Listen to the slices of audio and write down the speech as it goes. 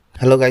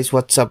Hello guys,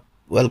 what's up?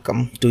 Welcome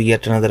to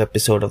yet another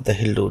episode of the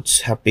Hill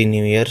Dudes. Happy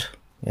New Year.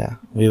 Yeah,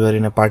 we were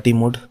in a party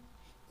mood.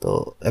 तो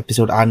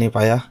episode आ नहीं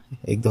पाया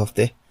एक दो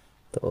हफ्ते.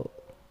 तो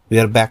we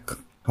are back.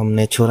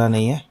 हमने छोड़ा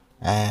नहीं है.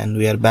 And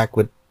we are back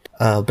with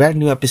a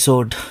brand new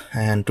episode.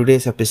 And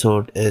today's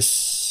episode is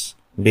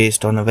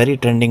based on a very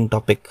trending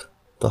topic.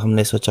 तो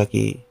हमने सोचा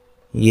कि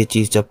ये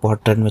चीज़ जब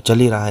बहुत ट्रेंड में चल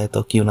ही रहा है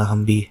तो क्यों ना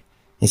हम भी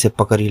इसे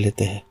पकड़ ही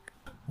लेते हैं.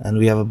 And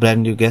we have a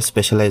brand new guest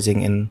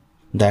specializing in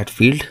that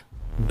field.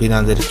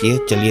 बिना देर किए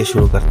चलिए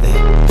शुरू करते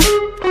हैं.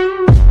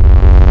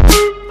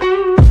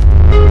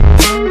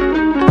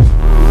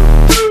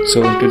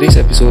 So in today's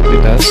episode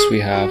with us we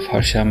have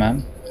Harsha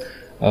ma'am.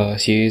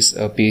 She is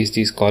a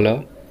PhD scholar,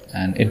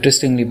 and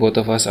interestingly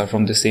both of us are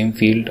from the same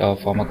field of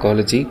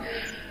pharmacology,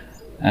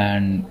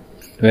 and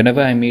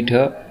whenever I meet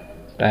her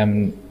I'm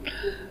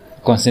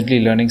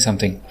constantly learning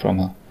something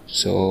from her.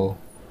 So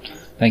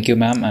thank you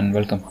ma'am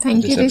and welcome.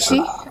 Thank you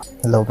Rishi.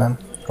 Hello ma'am,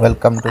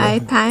 welcome to I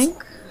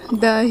thank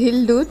the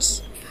Hill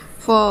Dudes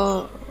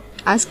for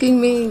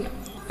asking me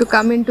to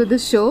come into the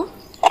show.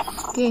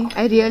 Okay,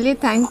 I really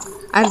thank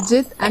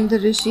Arjit and the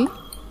Rishi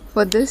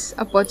for this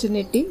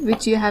opportunity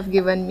which you have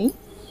given me.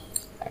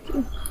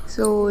 Okay.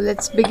 So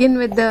let's begin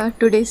with the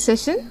today's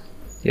session.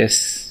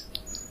 Yes,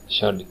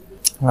 surely.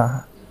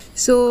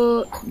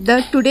 So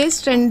the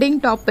today's trending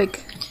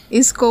topic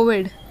is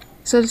COVID.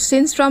 So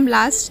since from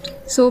last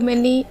so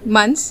many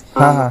months,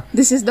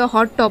 this is the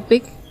hot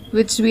topic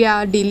which we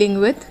are dealing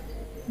with.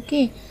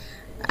 Okay,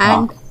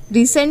 and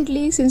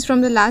recently, since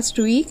from the last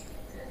week,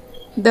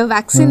 the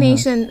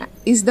vaccination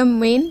is the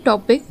main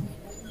topic,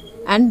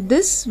 and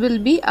this will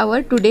be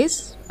our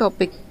today's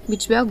topic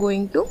which we are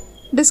going to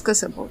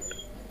discuss about.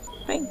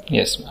 Right?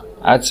 Yes ma'am.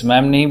 आज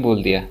ma'am ने ही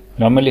बोल दिया.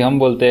 Normally हम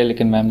बोलते हैं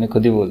लेकिन ma'am ने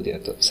खुद ही बोल दिया,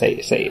 तो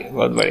सही है,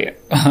 बहुत बढ़िया.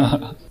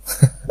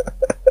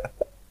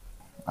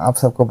 आप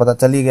सबको पता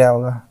चल ही गया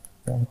होगा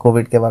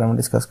कोविड के बारे में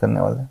डिस्कस करने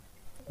वाले.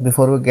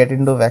 Before we get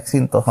into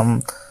vaccine तो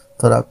हम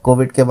थोड़ा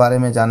कोविड के बारे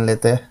में जान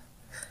लेते हैं.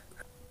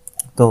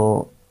 तो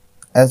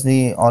as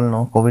we all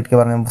know Covid के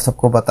बारे में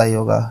सबको पता ही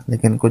होगा,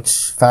 लेकिन कुछ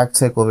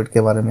फैक्ट्स है कोविड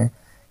के बारे में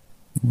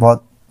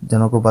बहुत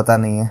जनों को पता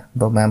नहीं है,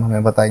 तो मैम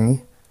हमें बताएंगी.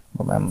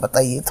 तो मैम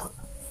बताइए.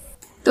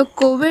 तो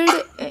कोविड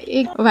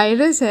एक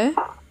वायरस है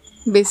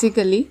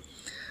बेसिकली.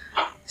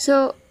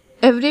 सो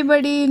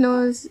एवरीबडी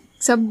नोज,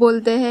 सब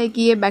बोलते हैं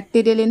कि ये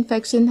बैक्टीरियल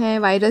इन्फेक्शन है,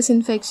 वायरस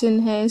इन्फेक्शन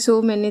है,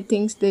 so many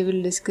things they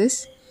will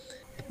discuss.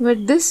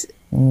 But this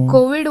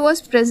Covid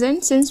was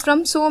present since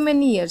from so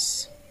many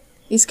years.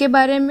 इसके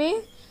बारे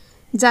में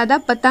ज़्यादा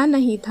पता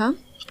नहीं था.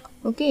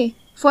 Okay,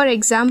 for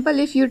example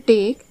if you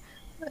take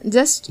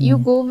just you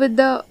go with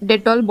the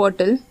Dettol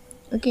bottle.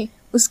 Okay,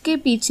 उसके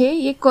पीछे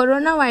ये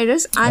कोरोना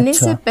वायरस आने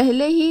से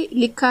पहले ही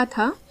लिखा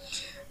था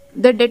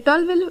the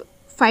Dettol will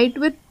fight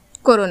with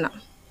corona.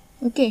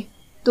 Okay,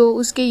 तो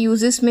उसके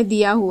यूजेस में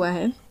दिया हुआ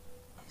है.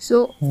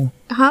 सो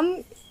हम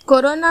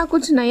कोरोना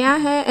कुछ नया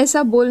है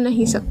ऐसा बोल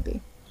नहीं सकते.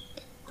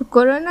 तो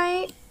कोरोना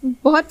ये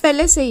बहुत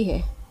पहले से ही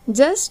है,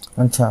 जस्ट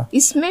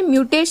इसमें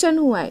म्यूटेशन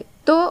हुआ है.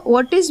 तो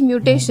व्हाट इज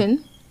म्यूटेशन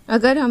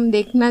अगर हम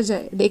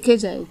देखे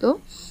जाए तो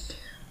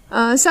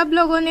सब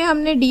लोगों ने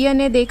हमने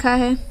डीएनए देखा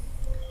है,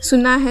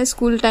 सुना है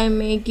स्कूल टाइम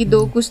में कि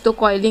दो कुछ तो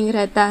कॉइलिंग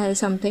रहता है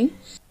समथिंग.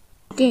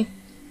 ओके,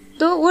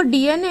 तो वो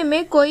डीएनए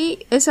में कोई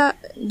ऐसा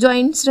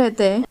जॉइंट्स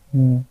रहते हैं,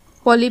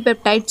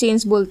 पॉलीपेप्टाइड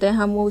चेन्स बोलते हैं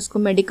हम वो उसको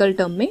मेडिकल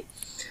टर्म में.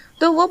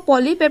 तो वो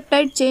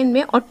पॉलीपेप्टाइड चेन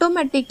में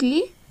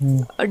ऑटोमेटिकली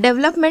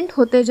डेवलपमेंट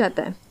होते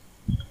जाता है.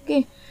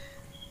 ओके,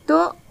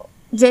 तो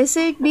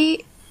जैसे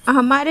भी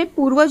हमारे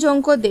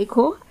पूर्वजों को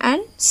देखो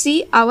and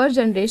see our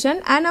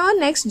generation and our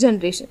next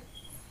generation.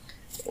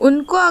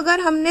 उनको अगर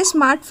हमने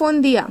स्मार्टफोन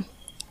दिया,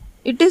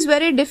 it is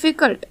very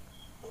difficult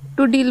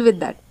to deal with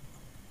that.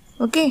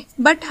 Okay,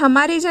 but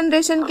हमारी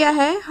जनरेशन क्या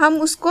है, हम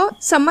उसको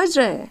समझ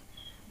रहे हैं.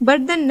 बट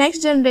द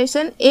नेक्स्ट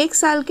जनरेशन 1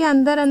 साल के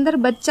अंदर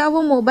बच्चा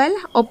वो मोबाइल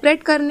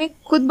ऑपरेट करने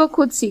खुद ब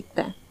खुद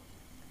सीखता है.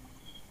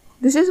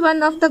 This is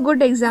one of the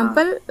good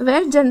example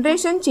where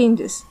generation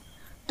changes.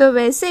 तो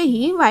वैसे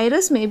ही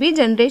वायरस में भी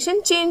जनरेशन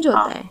चेंज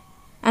होता है,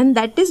 and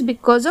that is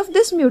because of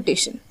this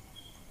mutation.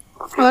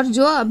 और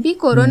जो अभी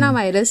कोरोना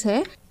वायरस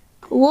है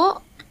वो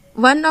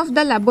वन ऑफ द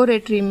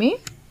लेबोरेटरी में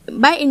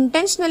बाय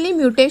इंटेंशनली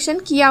म्यूटेशन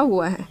किया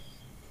हुआ है.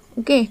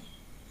 ओके,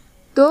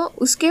 तो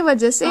उसके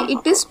वजह से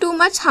it is too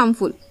much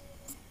harmful.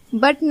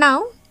 But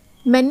now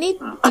many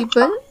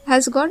people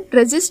has got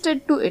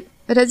resisted to it.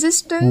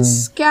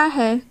 Resistance क्या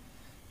है,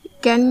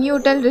 can you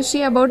tell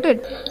Rishi about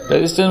it?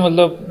 Resistance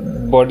मतलब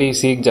बॉडी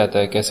सीख जाता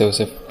है कैसे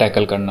उसे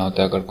टैकल करना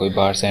होता है अगर कोई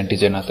बाहर से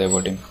एंटीजन आता है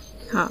बॉडी में.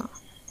 हाँ,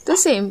 तो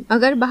सेम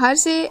अगर बाहर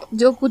से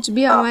जो कुछ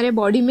भी हमारे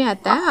बॉडी में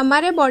आता है,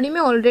 हमारे बॉडी में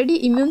ऑलरेडी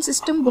इम्यून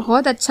सिस्टम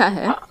बहुत अच्छा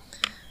है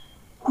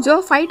जो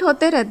फाइट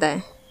होते रहता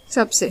है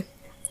सबसे.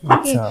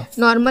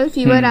 नॉर्मल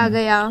फीवर आ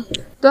गया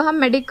तो हम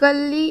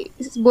मेडिकली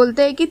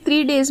बोलते हैं कि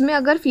 3 days में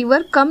अगर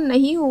फीवर कम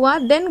नहीं हुआ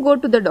then go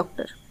to the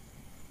doctor,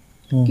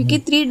 क्योंकि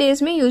 3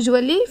 days में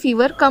यूजुअली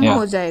फीवर कम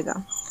हो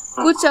जाएगा.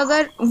 कुछ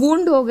अगर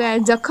वुंड हो गया है,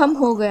 जख्म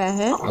हो गया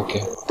है,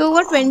 तो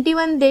वो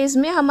 21 days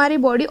में हमारी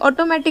बॉडी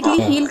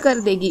ऑटोमेटिकली हील कर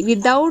देगी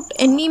without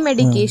any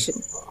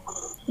medication.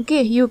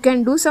 Okay, you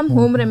can do some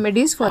home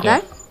remedies for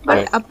that,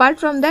 but apart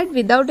from that,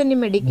 without any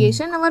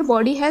medication, our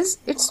body has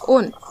its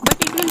own,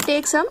 but it will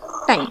take some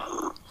time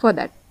for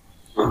that.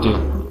 Okay,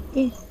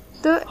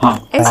 तो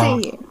ऐसे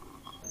ही है.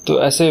 तो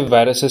ऐसे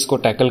viruses को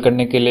tackle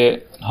करने के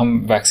लिए हम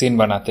वैक्सीन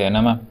बनाते हैं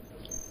ना मैम.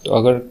 तो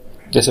अगर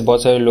जैसे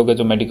बहुत सारे लोग हैं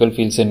जो मेडिकल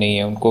फील्ड से नहीं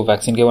है, उनको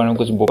वैक्सीन के बारे में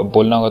कुछ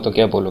बोलना होगा तो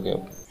क्या बोलोगे?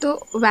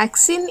 तो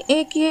वैक्सीन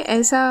एक ये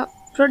ऐसा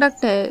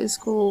प्रोडक्ट है,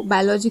 इसको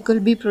बायोलॉजिकल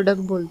भी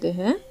प्रोडक्ट बोलते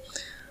हैं,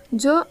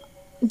 जो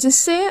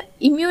जिससे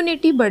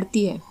इम्यूनिटी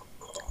बढ़ती है.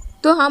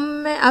 तो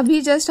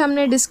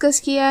हमने डिस्कस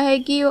किया है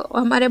कि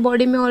हमारे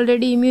बॉडी में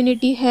ऑलरेडी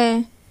इम्यूनिटी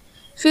है,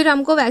 फिर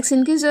हमको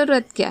वैक्सीन की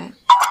ज़रूरत क्या है.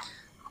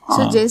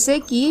 जैसे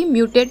कि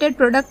म्यूटेटेड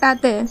प्रोडक्ट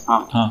आते हैं,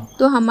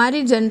 तो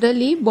हमारी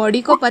जनरली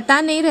बॉडी को पता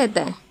नहीं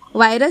रहता है.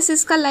 वायरस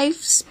इसका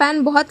लाइफ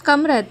स्पैन बहुत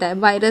कम रहता है,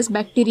 वायरस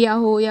बैक्टीरिया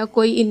हो या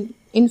कोई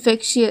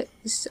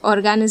इन्फेक्शियस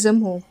ऑर्गेनिज्म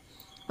हो.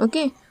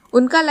 ओके,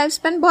 उनका लाइफ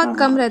स्पैन बहुत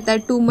कम रहता है,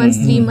 2 months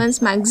 3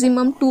 months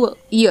maximum 2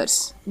 years.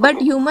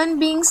 But human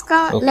beings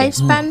का लाइफ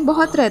स्पैन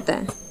बहुत रहता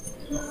है.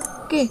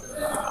 Okay,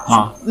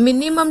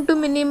 minimum two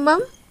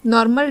minimum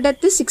normal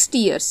death is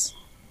 60 years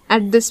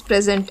at this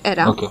present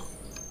era.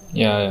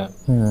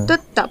 तो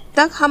तब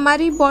तक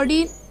हमारी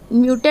बॉडी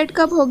म्यूटेट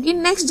कब होगी?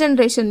 नेक्स्ट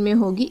जनरेशन में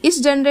होगी.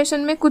 इस जनरेशन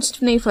में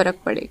कुछ नहीं फर्क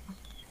पड़ेगा.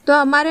 तो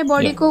हमारे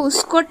बॉडी को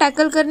उसको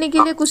टैकल करने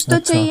के लिए कुछ तो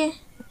चाहिए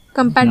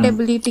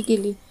कंपैटिबिलिटी के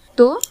लिए.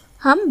 तो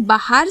हम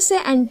बाहर से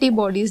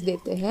एंटीबॉडीज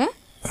देते हैं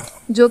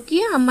जो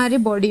कि हमारे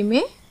बॉडी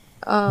में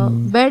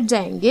बैठ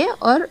जाएंगे,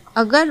 और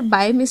अगर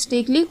बाय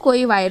मिस्टेकली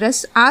कोई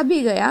वायरस आ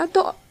भी गया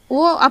तो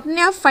वो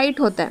अपने आप फाइट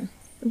होता है.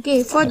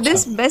 Okay, for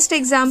this best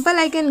example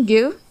I can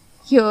give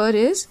here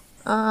is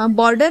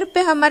border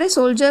पे हमारे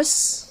सोल्जर्स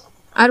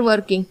आर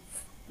वर्किंग.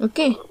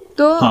 ओके,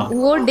 तो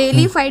वो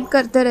डेली फाइट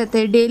करते रहते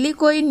हैं. डेली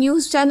कोई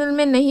न्यूज चैनल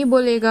में नहीं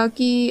बोलेगा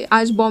कि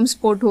आज बॉम्ब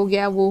स्फोट हो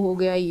गया, वो हो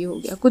गया, ये हो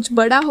गया. कुछ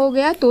बड़ा हो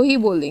गया तो ही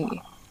बोलेंगे.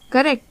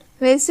 करेक्ट.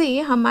 वैसे ही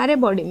हमारे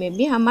बॉडी में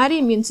भी हमारी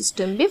इम्यून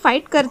सिस्टम भी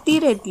फाइट करती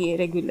रहती है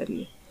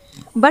regularly.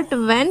 But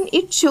when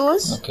it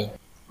shows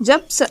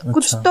जब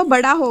कुछ तो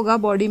बड़ा होगा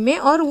बॉडी में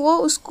और वो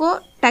उसको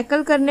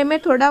टैकल करने में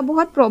थोड़ा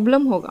बहुत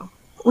प्रॉब्लम होगा,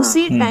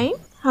 उसी टाइम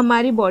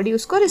हमारी बॉडी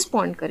उसको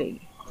रिस्पॉन्ड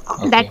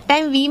करेगी. That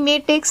time we may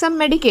take some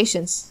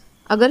medications.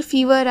 अगर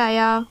फीवर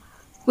आया,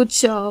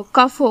 कुछ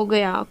कफ हो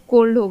गया,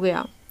 कोल्ड हो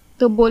गया,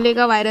 तो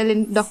बोलेगा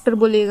डॉक्टर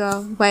बोलेगा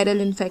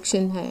वायरल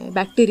इन्फेक्शन है,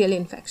 बैक्टीरियल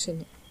इन्फेक्शन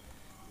है.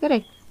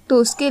 करेक्ट. तो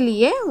उसके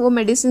लिए वो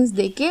मेडिसिन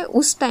देके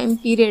उस टाइम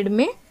पीरियड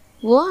में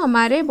वो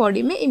हमारे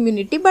बॉडी में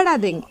इम्यूनिटी बढ़ा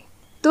देंगे.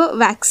 तो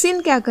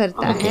वैक्सीन क्या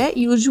करता है?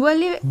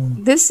 Usually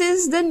this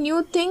is the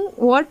new thing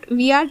what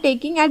we are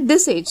taking at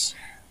this age.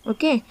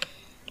 Okay,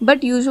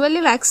 but usually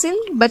vaccine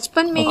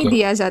बचपन में ही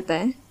दिया जाता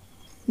है,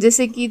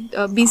 जैसे कि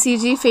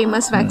BCG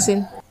फेमस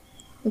वैक्सीन.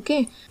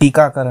 ओके,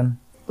 टीकाकरण,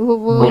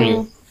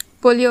 वो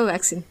polio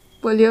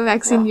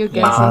vaccine you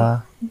can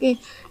say. Okay,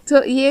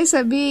 तो ये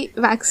सभी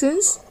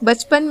वैक्सीन्स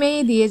बचपन में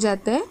ही दिए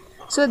जाते हैं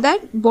सो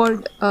दैट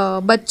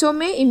बच्चों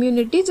में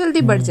इम्यूनिटी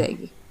जल्दी बढ़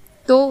जाएगी.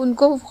 तो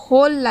उनको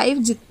होल लाइफ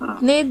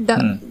जितने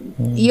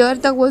ईयर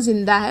तक वो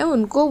जिंदा है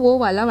उनको वो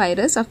वाला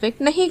वायरस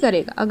अफेक्ट नहीं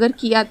करेगा. अगर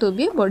किया तो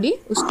भी बॉडी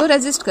उसको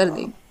रेजिस्ट कर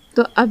देगी.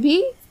 तो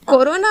अभी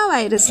कोरोना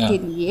वायरस के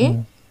लिए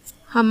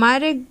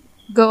हमारे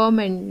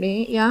गवर्नमेंट ने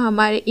या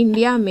हमारे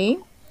इंडिया में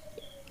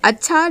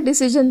अच्छा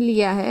डिसीजन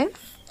लिया है.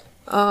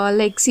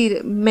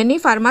 Like many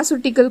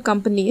pharmaceutical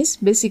companies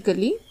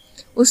basically,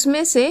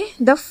 उसमें से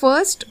the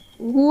first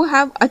who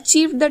have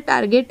achieved the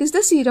target is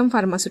the serum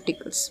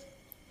pharmaceuticals.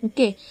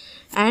 Okay,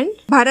 and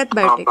Bharat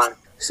biotech.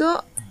 So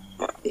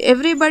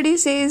everybody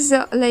says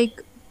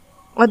like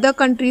other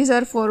countries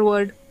are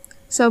forward,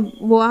 सब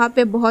वहाँ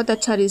पे बहुत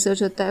अच्छा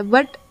रिसर्च होता है.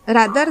 बट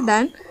रादर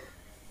दैन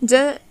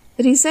जो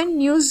रिसेंट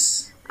न्यूज़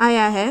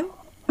आया है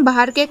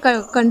बाहर के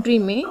कंट्री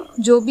में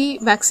जो भी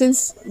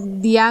वैक्सीन्स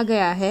दिया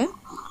गया है,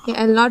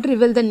 I will not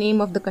reveal the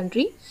name of the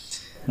country,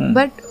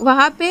 but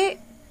वहाँ पे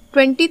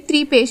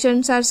 23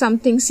 पेशेंट्स आर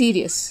समथिंग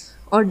सीरियस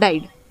और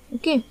died.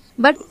 Okay,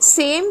 but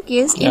same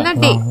case in a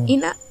day,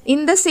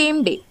 in the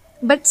same day,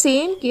 but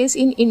same case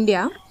in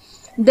India.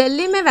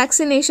 Delhi में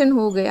vaccination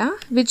हो गया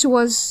which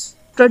was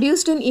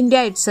produced in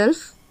India itself.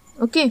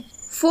 Okay,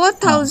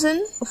 4,000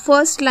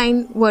 first line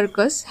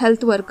workers,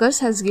 health workers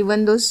has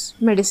given those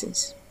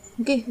medicines.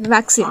 Okay,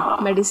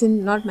 medicine,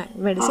 not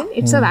medicine,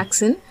 it's a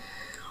vaccine.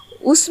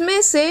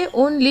 उसमें से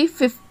only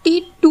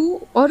 52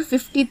 or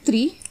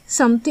 53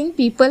 something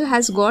people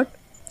has got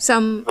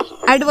some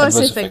adverse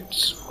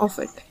effects of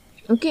it.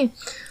 Okay,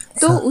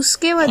 तो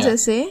उसके वजह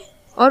से,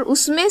 और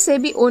उसमें से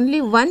भी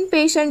only one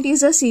patient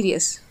is a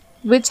serious,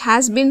 which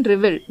has been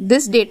revealed.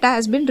 This data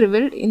has been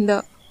revealed in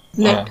the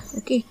net.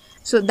 Okay,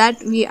 so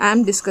that I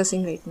am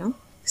discussing right now.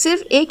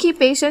 सिर्फ एक ही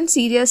पेशेंट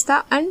सीरियस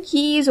था and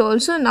he is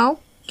also now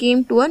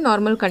came to a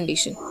normal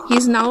condition. He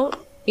is now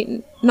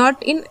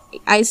not in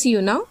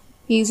ICU now,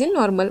 he is in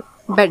normal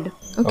bed.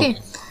 Okay.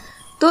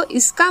 तो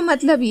इसका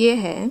मतलब ये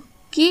है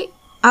कि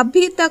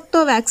अभी तक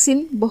तो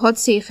वैक्सीन बहुत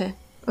सेफ है.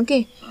 Okay,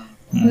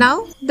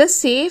 now the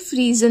safe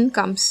reason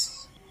comes.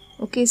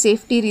 Okay,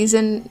 safety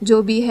reason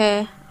जो भी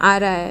है आ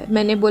रहा है,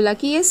 मैंने बोला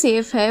कि ये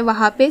सेफ है,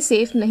 वहाँ पे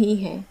सेफ नहीं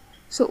है,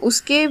 सो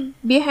उसके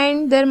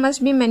behind there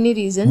must be many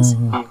reasons,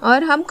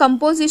 और हम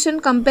कंपोजिशन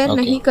कंपेयर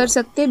नहीं कर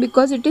सकते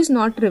because it is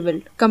not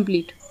revealed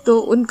complete. तो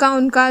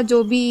उनका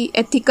जो भी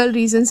एथिकल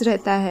रीजंस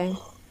रहता है,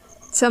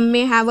 सम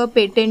में हैव अ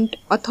पेटेंट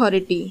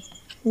अथॉरिटी,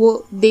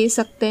 वो दे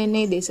सकते हैं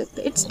नहीं दे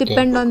सकते, it's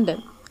depend on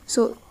them,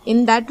 so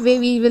in that way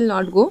we will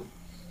not go.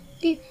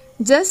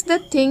 Just the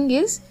thing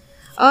is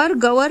our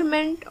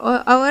government or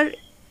our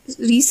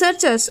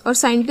researchers or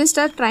scientists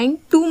are trying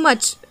too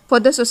much for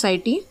the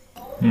society,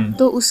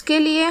 तो उसके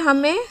लिए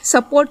हमें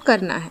सपोर्ट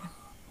करना है।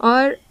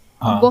 और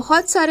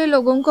बहुत सारे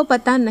लोगों को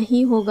पता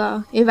नहीं होगा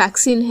ये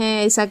वैक्सीन है,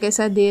 ऐसा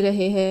कैसा दे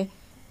रहे हैं।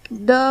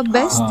 The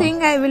best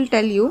thing I will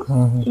tell you,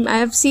 I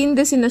have seen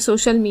this in a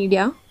social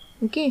media,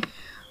 okay,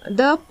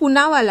 the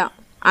Poonawalla,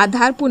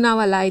 Adar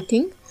Poonawalla, I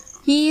think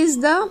he is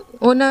the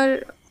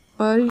owner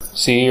और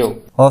CEO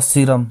ऑफ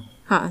सीरम,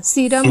 हाँ,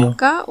 सीरम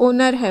का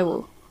ओनर है वो,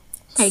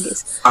 I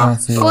guess.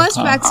 First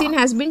vaccine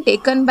has been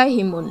taken by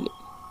him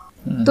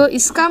only. तो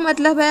इसका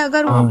मतलब है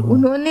अगर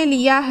उन्होंने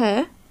लिया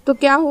है तो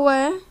क्या हुआ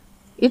है,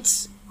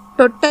 इट्स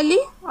टोटली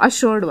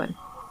अश्योर्ड वन।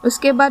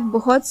 उसके बाद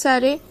बहुत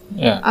सारे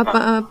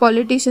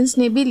पॉलिटिशियंस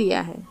ने भी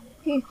लिया है,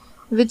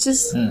 which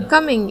is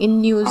coming in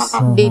news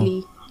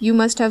daily, you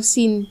must have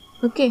seen,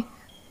 okay.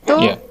 तो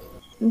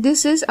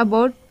this is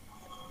about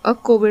a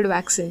covid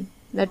vaccine,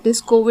 that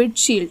is Covid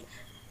shield.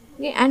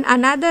 And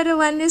another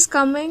one is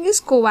coming is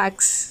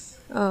Covax,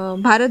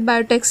 Bharat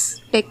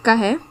Biotech का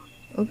है,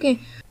 ओके,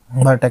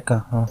 बायोटेक का,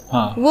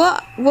 हाँ,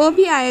 वो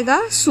भी आएगा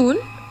सून,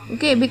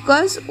 okay,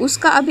 because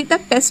उसका अभी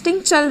तक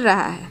टेस्टिंग चल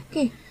रहा है,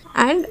 okay.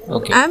 And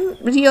I am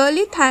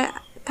really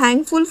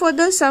thankful for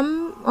the some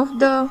of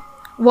the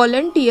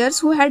volunteers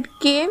who had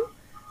came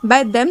by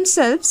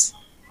themselves,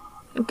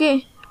 okay,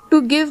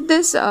 to give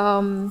this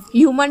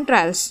human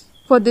trials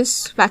for this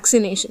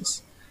vaccinations.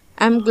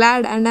 I'm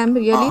glad and I'm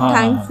really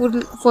thankful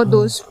for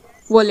those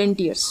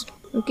volunteers.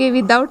 Okay,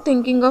 without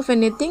thinking of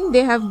anything,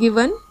 they have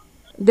given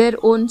their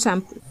own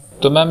sample.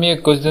 तो ma'am ये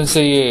कुछ दिन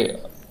से ये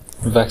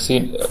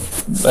vaccine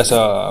ऐसा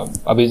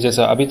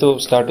अभी तो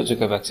start हो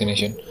चुका है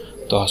वैक्सीनेशन,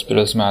 तो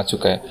हॉस्पिटल्स में आ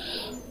चुका है,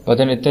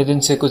 पर इतने दिन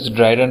से कुछ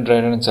ड्राई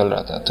रन चल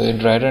रहा था। तो ये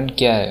ड्राई रन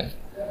क्या है,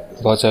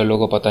 बहुत सारे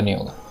लोगों को पता नहीं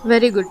होगा।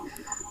 Very good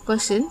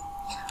question.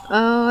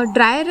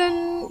 Dry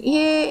run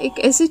ये एक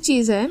ऐसी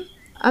चीज़ है,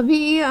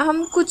 अभी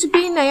हम कुछ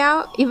भी नया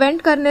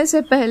इवेंट करने से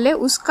पहले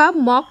उसका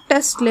मॉक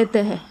टेस्ट लेते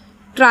हैं,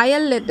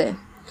 ट्रायल लेते हैं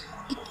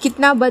कि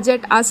कितना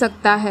बजट आ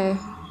सकता है,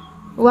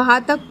 वहाँ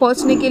तक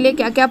पहुँचने के लिए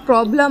क्या क्या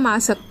प्रॉब्लम आ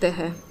सकते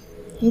हैं,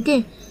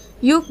 okay.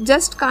 You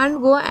just can't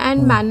go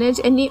and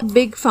manage any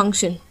big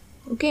function,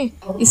 okay.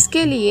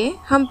 इसके लिए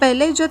हम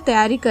पहले जो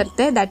तैयारी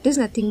करते हैं that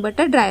is nothing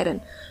but a dry run.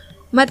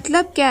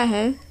 मतलब क्या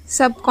है,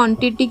 सब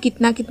क्वांटिटी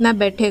कितना कितना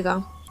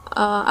बैठेगा।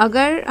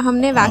 अगर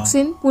हमने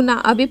वैक्सीन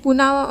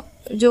पूना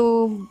जो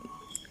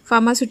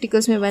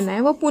फार्मास्यूटिकल्स में बना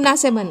है वो पूना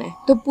से बना है,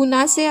 तो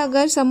पूना से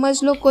अगर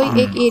समझ लो कोई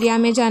एक एरिया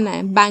में जाना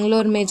है,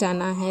 बैंगलोर में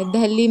जाना है,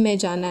 दिल्ली में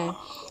जाना है,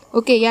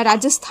 ओके, या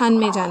राजस्थान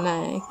में जाना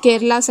है,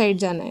 केरला साइड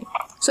जाना है,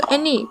 so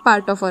any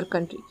part of our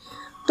country,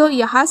 तो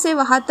यहाँ से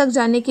वहाँ तक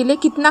जाने के लिए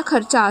कितना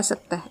खर्चा आ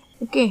सकता है,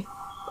 ओके।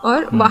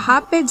 और वहाँ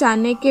पे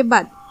जाने के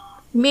बाद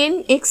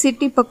मेन एक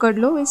सिटी पकड़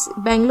लो, इस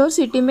बेंगलोर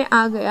सिटी में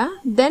आ गया,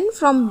 देन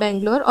फ्रॉम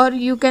बेंगलोर और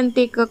you can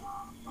take a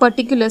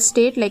particular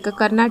state like अ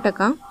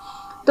कर्नाटका,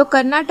 तो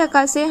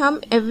कर्नाटका से हम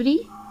एवरी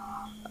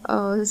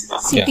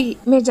सिटी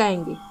में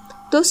जाएंगे।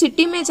 तो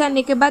सिटी में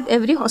जाने के बाद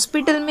एवरी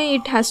हॉस्पिटल में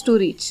इट हैज़ टू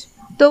रीच,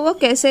 तो वो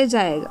कैसे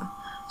जाएगा।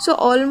 So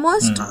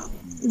almost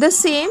the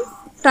same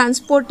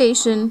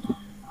transportation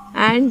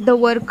and the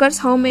workers,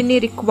 how many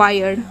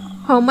required,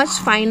 how much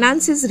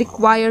finance is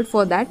required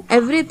for that,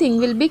 everything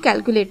will be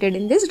calculated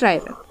in this dry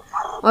run.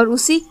 और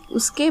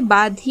उसके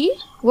बाद ही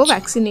वो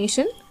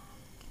vaccination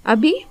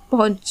अभी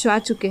पहुंचा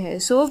चुके हैं।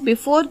 So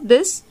before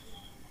this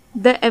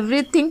the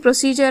everything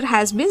procedure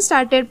has been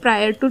started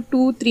prior to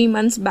 2-3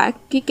 months back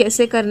कि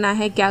कैसे करना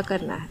है, क्या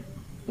करना है,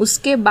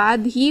 उसके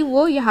बाद ही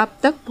वो यहाँ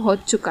तक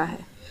पहुँच चुका है।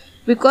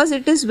 because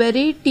it is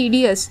very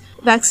tedious,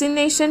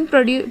 vaccination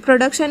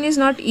production is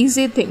not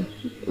easy thing,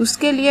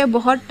 उसके लिए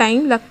बहुत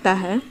टाइम लगता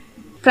है,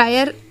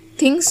 prior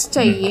things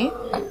चाहिए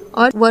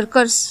और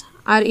workers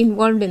are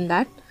involved in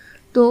that।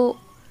 तो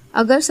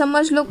अगर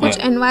समझ लो कुछ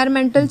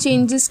environmental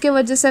changes के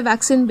वजह से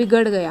वैक्सीन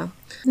बिगड़ गया,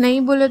 नहीं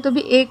बोले तो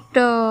भी एक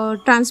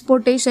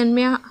ट्रांसपोर्टेशन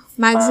में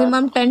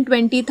मैक्सिमम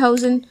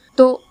 10-20,000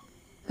 तो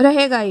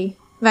रहेगा ही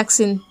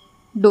वैक्सीन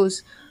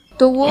डोज,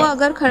 तो वो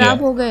अगर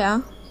खराब हो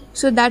गया,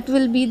 so that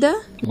will be the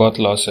बहुत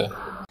लॉस है।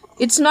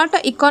 It's not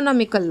a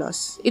economical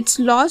loss, it's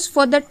loss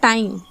for the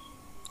time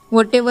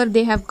what ever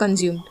they have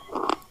consumed,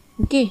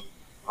 okay.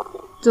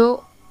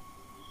 तो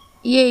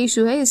ये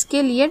इशू है,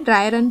 इसके लिए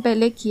ड्राई रन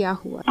पहले किया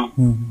हुआ।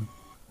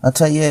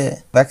 अच्छा, ये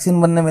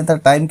वैक्सीन बनने में इतना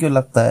टाइम क्यों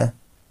लगता है,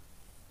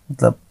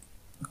 मतलब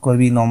कोई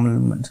भी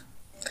नॉर्मल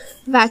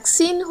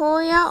वैक्सीन हो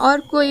या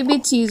और कोई भी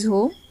चीज़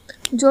हो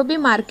जो भी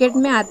मार्केट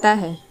में आता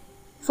है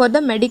for the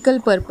medical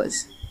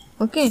purpose,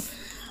 okay,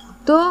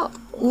 तो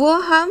वो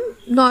हम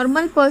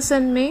नॉर्मल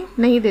पर्सन में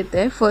नहीं देते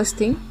हैं. फर्स्ट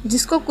थिंग,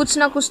 जिसको कुछ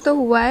ना कुछ तो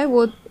हुआ है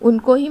वो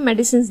उनको ही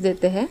मेडिसिन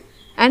देते हैं.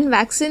 And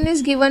vaccine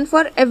is given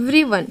for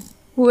everyone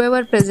whoever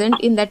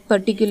present in that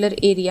particular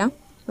area.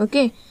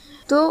 Okay,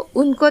 तो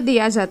उनको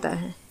दिया जाता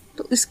है.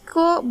 तो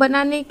इसको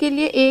बनाने के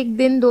लिए 1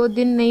 दिन 2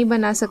 दिन नहीं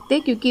बना सकते,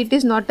 क्योंकि इट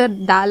इज़ नॉट अ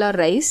दाल और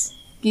राइस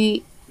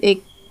कि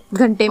 1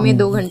 घंटे में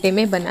 2 घंटे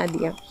में बना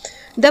दिया.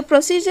 The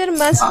procedure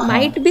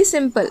might be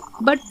simple,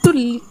 but to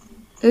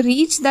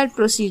reach that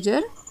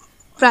procedure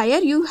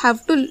prior you have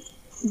to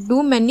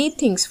do many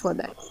things for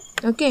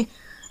that. Okay,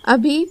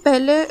 अभी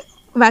पहले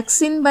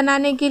वैक्सीन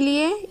बनाने के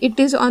लिए it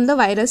is on the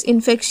virus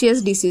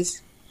infectious disease.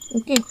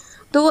 Okay,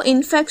 तो वो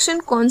इन्फेक्शन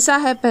कौन सा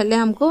है पहले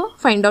हमको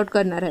फाइंड आउट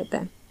करना रहता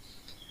है.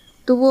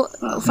 तो वो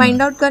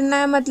फाइंड आउट करना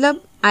है,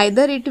 मतलब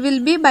either it will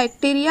be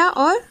bacteria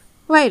और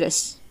वायरस.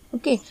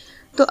 ओके,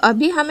 तो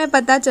अभी हमें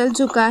पता चल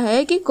चुका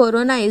है कि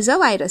कोरोना इज अ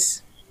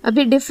वायरस.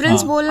 अभी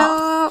डिफरेंस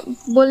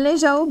बोलने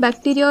जाओ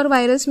बैक्टीरिया और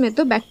वायरस में,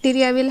 तो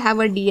bacteria will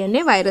have a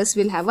DNA, virus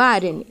will have a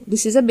RNA.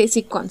 This is a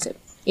basic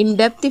concept. In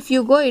depth if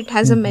you go it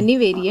has a many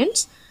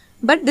variants,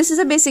 but this is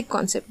a basic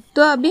concept.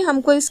 तो अभी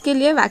हमको इसके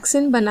लिए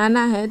vaccine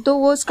बनाना है, तो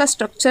वो उसका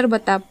structure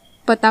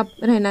पता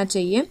रहना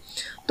चाहिए.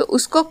 तो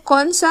उसको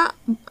कौन सा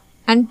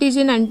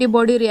एंटीजन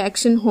एंटीबॉडी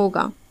रिएक्शन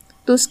होगा,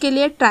 तो उसके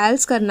लिए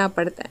ट्रायल्स करना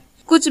पड़ता है.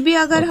 कुछ भी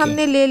अगर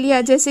हमने ले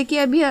लिया, जैसे कि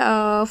अभी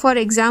फॉर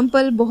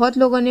एग्जांपल बहुत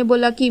लोगों ने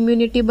बोला कि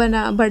इम्यूनिटी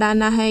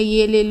बढ़ाना है,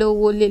 ये ले लो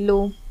वो ले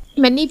लो.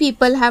 Many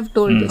people have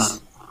told this.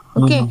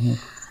 Okay,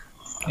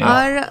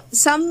 और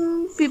some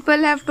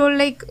people have told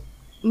like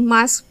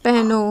mask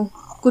पहनो,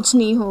 कुछ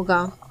नहीं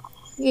होगा.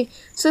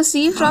 So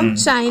see, from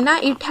China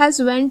it has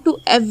went to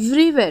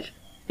everywhere.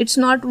 It's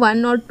not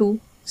 1 or 2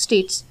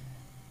 states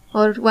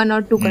or 1 or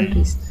 2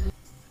 countries.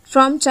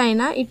 From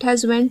China it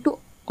has went to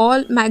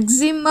all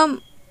maximum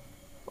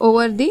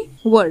over the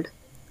world.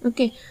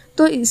 Okay,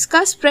 तो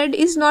इसका spread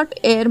is not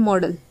air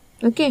model.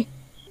 Okay,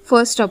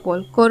 first of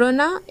all,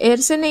 corona air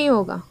से नहीं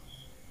होगा.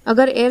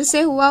 अगर air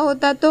से हुआ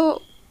होता तो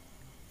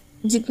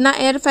जितना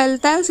एयर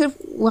फैलता है सिर्फ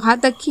वहाँ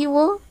तक ही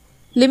वो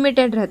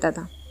लिमिटेड रहता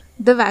था.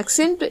 द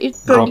वैक्सीन इट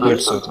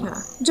प्रोड्यूस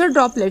जो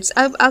ड्रॉपलेट्स.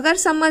 अब अगर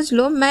समझ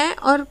लो मैं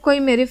और कोई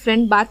मेरी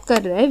फ्रेंड बात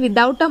कर रहे हैं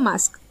without a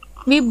mask,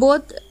 we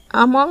both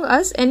among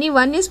us any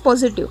one is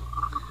positive,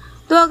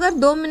 तो अगर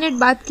 2 मिनट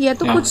बात किया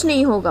तो कुछ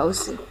नहीं होगा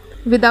उससे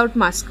without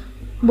mask,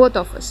 both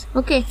of us.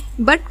 Okay,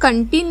 but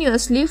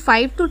continuously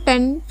 5 to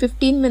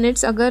 10-15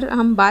 minutes अगर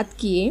हम बात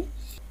किए,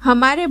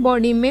 हमारे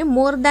बॉडी में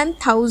more than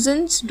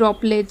 1000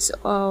 droplets,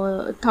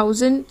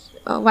 1000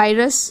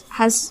 virus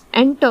has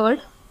entered.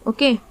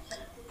 Okay,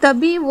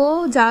 तभी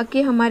वो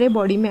जाके हमारे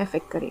बॉडी में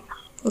अफेक्ट करेगा.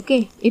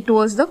 Okay, it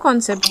was the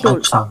concept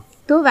told.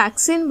 तो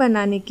वैक्सीन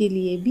बनाने के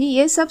लिए भी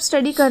ये सब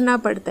स्टडी करना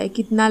पड़ता है,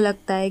 कितना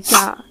लगता है,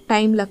 क्या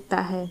टाइम लगता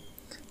है.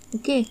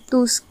 ओके,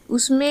 तो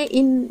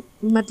उसमें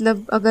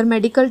मतलब अगर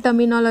मेडिकल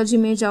टर्मिनोलॉजी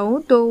में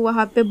जाऊँ तो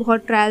वहाँ पे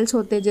बहुत ट्रायल्स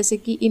होते हैं, जैसे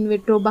कि इन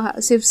विट्रो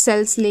सिर्फ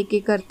सेल्स लेके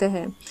करते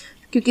हैं,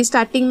 क्योंकि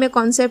स्टार्टिंग में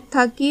कॉन्सेप्ट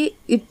था कि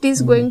it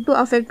is going to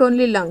affect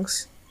only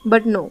lungs,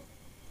 but no,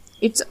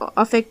 it's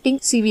affecting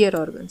severe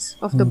organs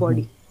of the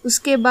body.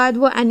 उसके बाद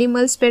वो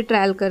एनिमल्स पे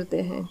ट्रायल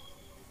करते हैं.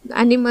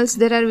 Animals,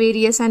 there are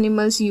various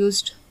animals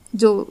used,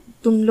 जो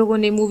तुम लोगों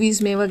ने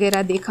मूवीज़ में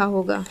वगैरह देखा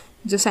होगा,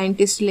 जो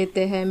साइंटिस्ट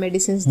लेते हैं,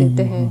 मेडिसिन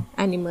देते हैं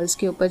एनिमल्स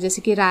के ऊपर,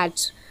 जैसे कि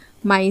रैट्स,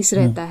 माइस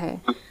रहता है,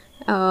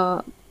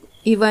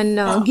 इवन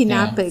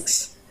गिना पिग्स,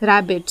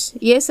 रैबिट्स,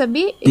 ये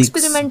सभी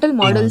एक्सपेरिमेंटल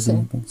मॉडल्स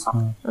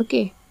हैं.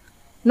 Okay,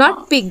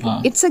 not pig,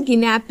 it's a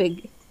गिना pig,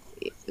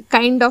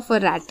 kind of a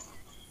rat.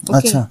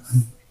 Okay,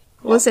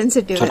 वो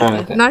सेंसिटिव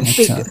है, नॉट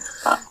पिग.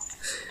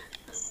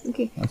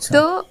 ओके,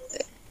 तो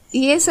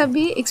ये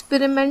सभी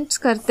एक्सपेरिमेंट्स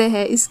करते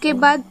हैं. इसके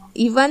बाद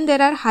even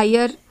there are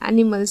higher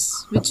animals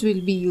which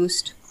will be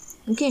used.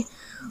 Okay,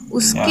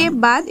 उसके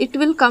बाद इट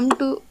विल कम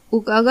टू,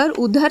 अगर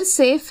उधर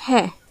सेफ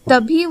है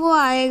तभी वो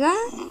आएगा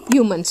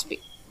ह्यूमंस पे.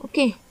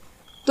 ओके,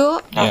 तो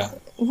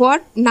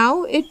what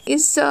now it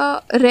is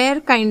a rare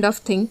kind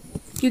of thing,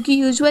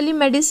 क्योंकि यूजुअली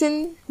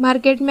मेडिसिन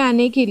मार्केट में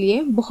आने के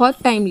लिए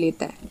बहुत टाइम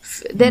लेता है.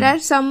 There are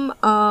some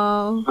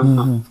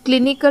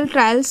clinical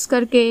trials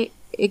करके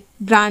एक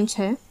ब्रांच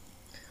है,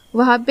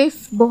 वहाँ पे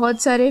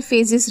बहुत सारे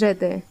फेजेस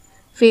रहते हैं,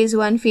 phase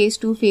 1, phase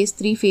 2, phase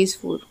 3, phase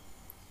 4.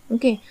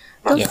 Okay,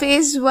 तो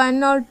फेज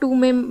 1 और 2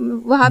 में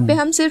वहाँ पे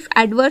हम सिर्फ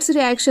एडवर्स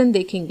रिएक्शन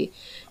देखेंगे,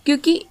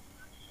 क्योंकि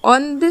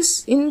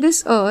in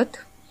this earth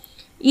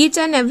each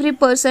and every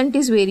person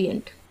is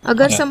variant.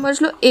 अगर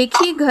समझ लो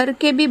एक ही घर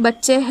के भी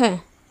बच्चे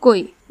हैं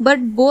कोई, but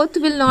both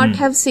will not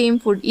have same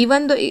food,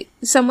 even though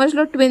समझ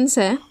लो ट्विंस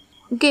है.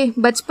 ओके,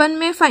 बचपन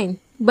में फाइन,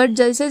 बट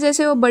जैसे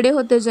जैसे वो बड़े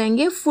होते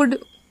जाएंगे फूड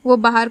वो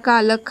बाहर का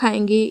अलग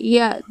खाएंगे,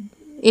 या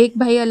एक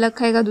भाई अलग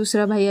खाएगा,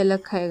 दूसरा भाई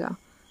अलग खाएगा.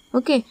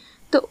 ओके,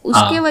 तो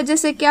उसके वजह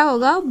से क्या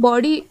होगा,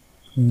 बॉडी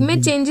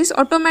में चेंजेस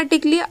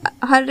ऑटोमेटिकली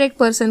हर एक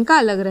पर्सन का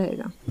अलग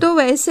रहेगा. तो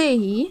वैसे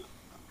ही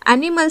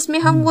एनिमल्स में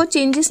हम वो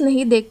चेंजेस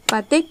नहीं देख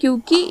पाते,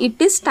 क्योंकि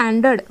इट इज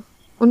स्टैंडर्ड.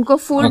 उनको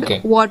फूड,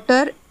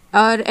 वाटर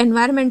और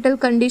एनवायरमेंटल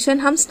कंडीशन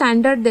हम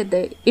स्टैंडर्ड देते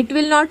हैं, it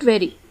will not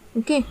very.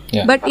 Okay,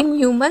 Yeah. but in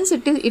humans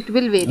it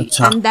will vary,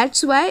 and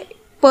that's why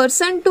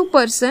person to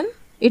person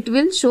it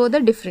will show the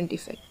different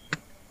effect.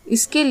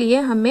 इसके लिए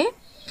हमें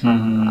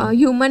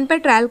human पे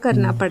trial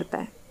करना पड़ता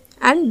है.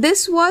 And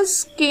this was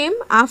came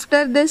after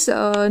this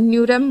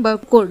Nuremberg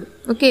code.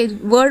 Okay,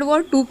 world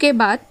war 2 के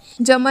बाद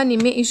Germany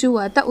में इशू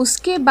हुआ था.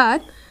 उसके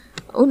बाद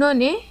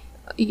उन्होंने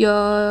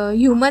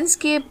ह्यूमंस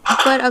के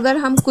ऊपर अगर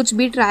हम कुछ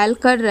भी ट्रायल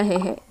कर रहे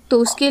हैं तो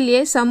उसके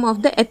लिए सम ऑफ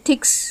द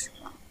एथिक्स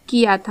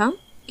किया था,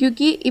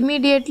 क्योंकि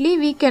immediately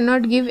we can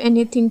not give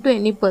anything to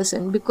any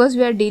person because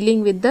we are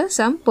dealing with the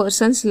some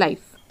persons life.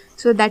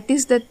 So that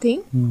is the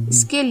thing.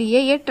 इसके लिए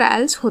ये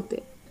ट्रायल्स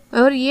होते,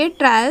 और ये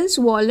ट्रायल्स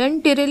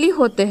वॉलंटरीली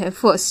होते हैं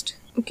फर्स्ट.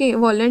 ओके,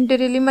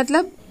 वॉलंटरीली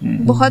मतलब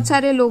बहुत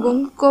सारे लोगों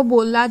को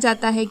बोला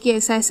जाता है कि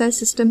ऐसा ऐसा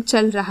सिस्टम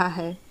चल रहा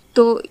है,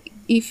 तो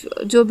इफ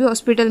जो भी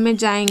हॉस्पिटल में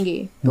जाएंगे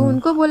तो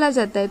उनको बोला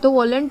जाता है, तो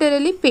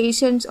वॉलंटरीली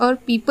पेशेंट्स और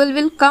people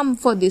will come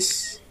for this.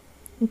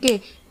 Okay,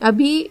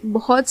 अभी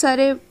बहुत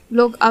सारे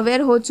लोग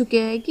अवेयर हो चुके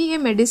हैं कि ये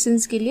मेडिसिन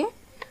के लिए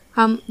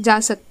हम जा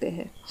सकते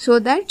हैं, so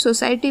that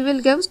society will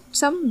give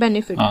some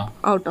benefit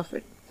out of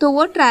it. तो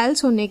वो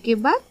ट्रायल्स होने के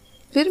बाद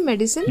फिर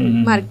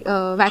मेडिसिन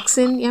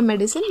वैक्सीन या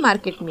मेडिसिन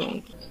मार्केट में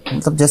आएगी.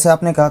 मतलब जैसे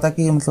आपने कहा था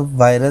कि मतलब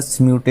वायरस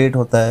म्यूटेट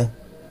होता है,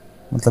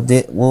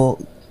 मतलब वो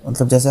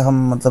मतलब जैसे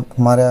हम मतलब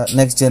हमारा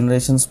नेक्स्ट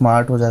जनरेशन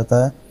स्मार्ट हो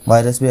जाता है,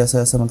 वायरस भी ऐसे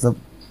ऐसे मतलब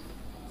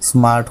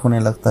स्मार्ट होने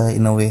लगता है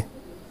इन अ वे.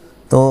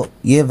 तो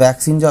ये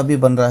वैक्सीन जो अभी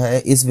बन रहा है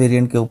इस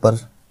वेरिएंट के ऊपर,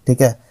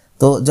 ठीक है,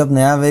 तो जब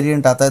नया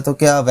वेरिएंट आता है तो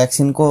क्या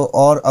वैक्सीन को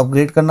और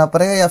अपग्रेड करना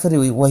पड़ेगा या फिर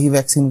वही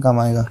वैक्सीन काम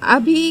आएगा?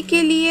 अभी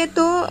के लिए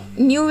तो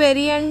न्यू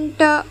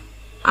वेरिएंट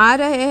आ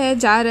रहे हैं,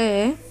 जा रहे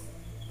हैं.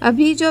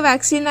 अभी जो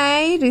वैक्सीन आया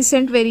है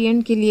रिसेंट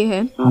वेरिएंट के लिए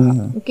है.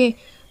 ओके,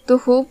 तो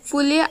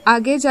होपफुली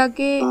आगे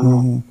जाके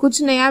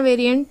कुछ नया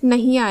वेरिएंट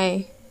नहीं आए,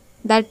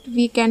 दैट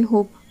वी कैन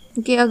होप.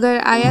 कि अगर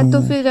आया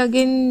तो फिर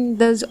again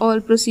thus all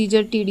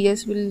procedure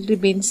TDS will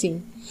remain same.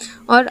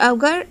 और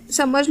अगर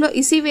समझ लो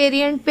इसी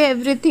वेरिएंट पे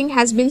एवरीथिंग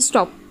हैज बीन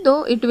स्टॉप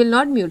तो इट विल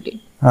नॉट म्यूटेट.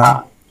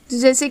 तो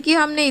जैसे कि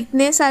हमने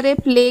इतने सारे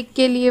प्लेग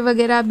के लिए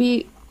वगैरह भी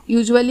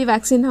यूजुअली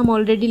वैक्सीन हम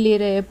ऑलरेडी ले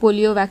रहे हैं,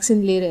 पोलियो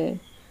वैक्सीन ले रहे हैं,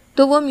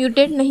 तो वो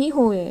म्यूटेट नहीं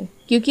हुए हैं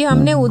क्योंकि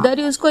हमने उधर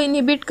ही उसको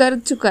इनहिबिट कर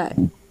चुका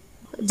है.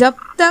 जब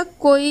तक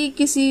कोई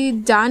किसी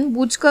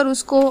जानबूझकर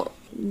उसको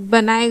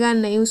बनाएगा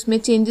नहीं, उसमें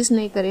चेंजेस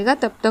नहीं करेगा,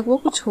 तब तक वो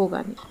कुछ होगा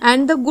नहीं.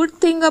 And the good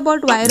thing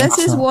about virus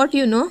is what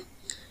you know,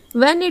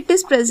 when it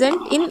is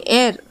present in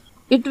air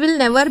it will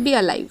never be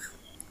alive.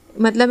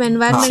 मतलब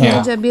एनवायरमेंट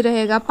में जब भी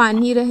रहेगा,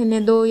 पानी रहने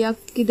दो या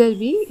किधर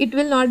भी, it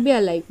will not be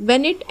alive.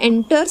 When it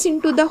enters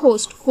into the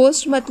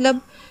host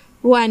मतलब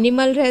वो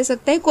एनिमल रह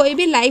सकता है, कोई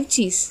भी लाइव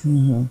चीज,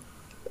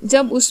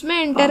 जब उसमें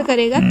एंटर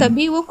करेगा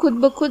तभी वो खुद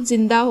ब खुद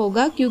जिंदा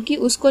होगा, क्योंकि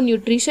उसको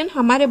न्यूट्रिशन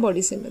हमारे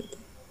बॉडी से मिलता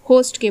है,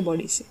 होस्ट के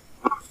बॉडी से.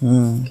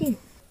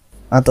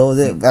 हाँ, तो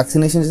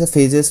वैक्सीनेशन जैसे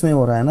फेजेस में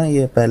हो रहा है ना,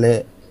 ये पहले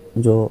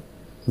जो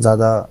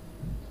ज्यादा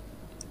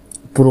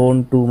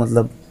प्रोन टू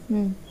मतलब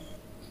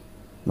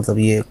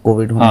ये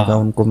कोविड होने का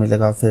उनको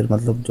मिलेगा, फिर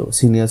मतलब जो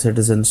सीनियर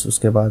सिटीजन्स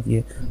उसके बाद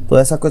ये, तो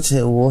ऐसा कुछ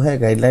है, वो है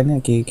गाइडलाइन है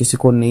कि किसी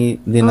को नहीं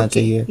देना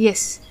चाहिए?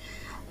 Yes,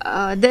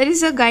 there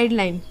is a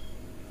guideline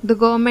the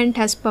government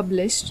has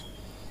published.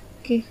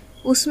 Okay,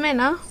 उसमें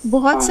ना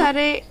बहुत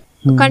सारे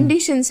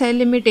कंडीशंस है,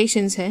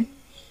 लिमिटेशंस है.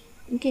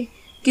 ओके,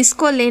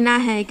 किसको लेना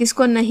है,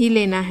 किसको नहीं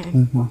लेना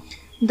है.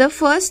 The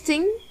first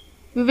thing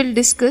we will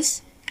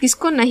discuss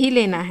किसको नहीं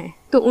लेना है,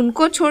 तो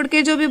उनको छोड़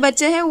के जो भी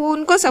बच्चे हैं वो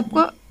उनको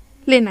सबको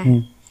लेना है.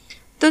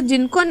 तो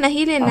जिनको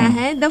नहीं लेना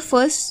है, the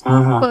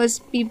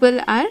first people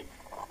are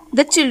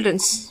the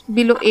childrens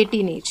below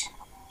 18 as.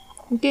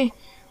 Okay,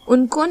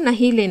 उनको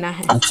नहीं लेना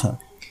है. अच्छा.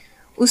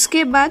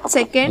 उसके बाद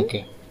second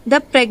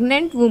the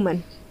pregnant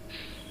woman.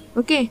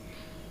 Okay,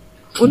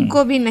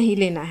 उनको भी नहीं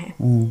लेना है.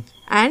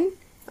 And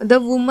the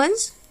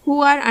womens who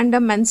are under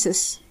menses.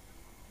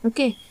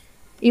 Okay,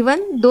 even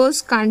those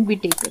can't be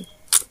taken.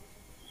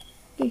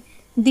 Okay,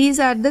 these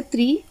are the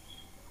 3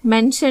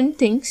 mentioned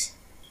things.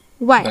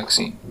 Why?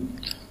 Vaccine.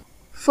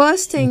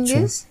 First thing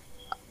is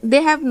they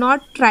have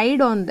not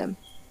tried on them.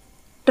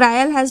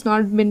 Trial has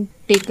not been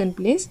taken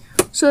place,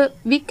 so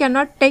we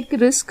cannot take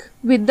risk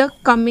with the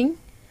coming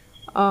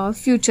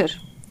future.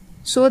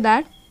 So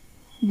that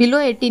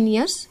below 18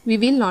 years we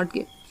will not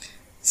give.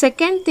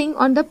 Second thing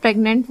on the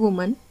pregnant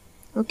woman.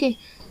 Okay,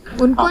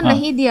 उनको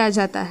नहीं दिया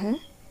जाता है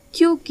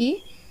क्योंकि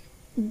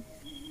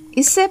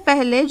इससे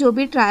पहले जो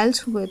भी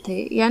ट्रायल्स हुए थे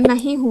या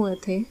नहीं हुए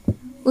थे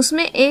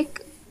उसमें एक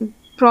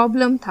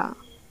प्रॉब्लम था.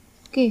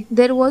 Okay,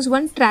 there was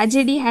one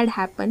tragedy had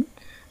happen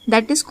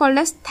that is called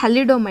as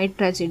thalidomide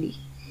tragedy.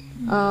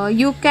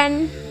 You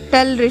can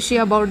tell Rishi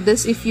about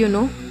this if you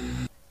know.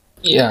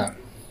 या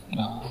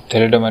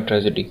थैलिडोमाइड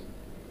ट्रेजेडी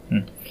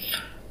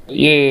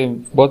ये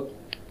बहुत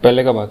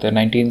पहले का बात है,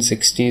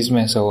 1960s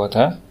में ऐसा हुआ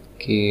था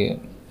कि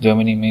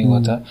जर्मनी में हुआ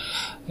था.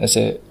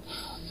 ऐसे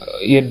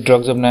ये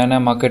ड्रग जब नया नया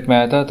मार्केट में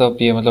आया था तब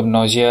ये मतलब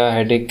नोजिया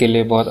हेडेक के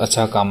लिए बहुत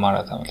अच्छा काम आ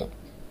रहा था, मतलब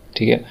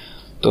ठीक है.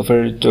 तो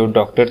फिर जो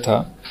डॉक्टर था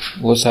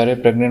वो सारे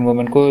प्रेग्नेंट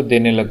वुमेन को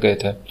देने लग गए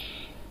थे.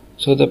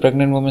 So the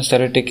pregnant women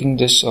started taking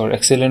this और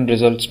एक्सीलेंट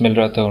रिजल्ट्स मिल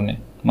रहा था उन्हें.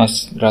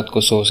 मस्त रात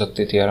को सो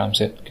सकती थी आराम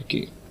से,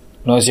 क्योंकि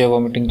नोजिया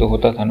वॉमिटिंग तो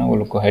होता था ना वो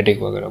लोग को,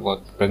 हेडेक वगैरह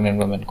बहुत,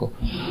 प्रेग्नेंट वुमेन को.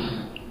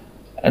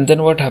 And then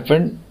what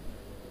happened,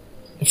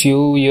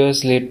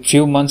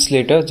 few months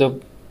later,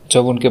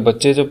 जब उनके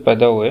बच्चे जब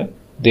पैदा हुए,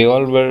 they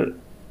all were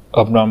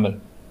abnormal.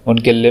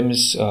 उनके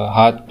limbs,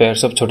 हाथ पैर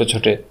सब छोटे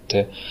छोटे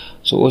थे.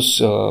 So उस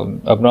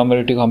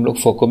abnormality को हम लोग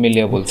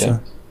फोकोमिलिया बोलते हैं.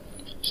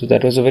 So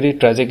that was a very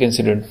tragic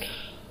incident.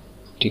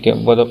 ठीक है,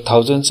 मतलब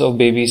thousands of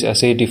babies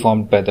ऐसे ही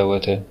deformed पैदा हुए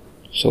थे.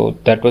 So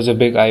that was a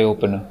big eye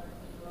opener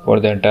for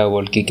the entire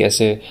world कि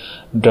कैसे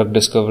drug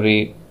discovery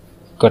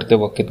करते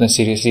वक्त कितना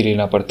seriously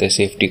लेना पड़ता है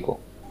safety को.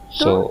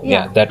 So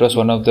yeah, that was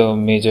one of the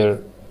major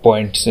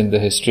points in the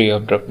history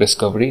of drug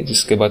discovery,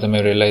 जिसके बाद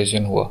हमें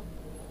realization हुआ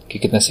कि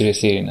कितना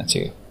seriously लेना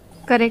चाहिए.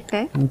 करेक्ट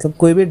है. मतलब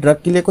कोई भी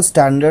ड्रग के लिए कुछ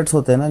स्टैंडर्ड्स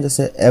होते हैं ना,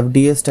 जैसे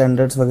FDA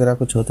स्टैंडर्ड्स वगैरह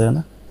कुछ होते हैं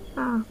ना.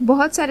 हाँ,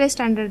 बहुत सारे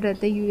स्टैंडर्ड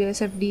रहते हैं.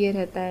 US FDA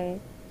रहता है.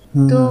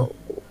 तो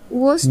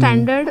वो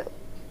स्टैंडर्ड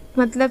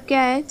मतलब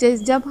क्या है,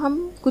 जब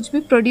हम कुछ भी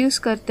प्रोड्यूस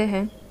करते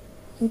हैं,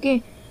 ओके,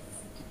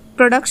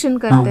 प्रोडक्शन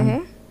करते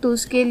हैं, तो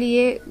उसके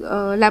लिए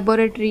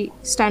लैबोरेटरी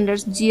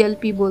स्टैंडर्ड्स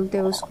GLP बोलते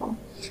हैं उसको.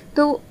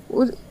 तो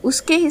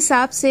उसके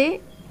हिसाब से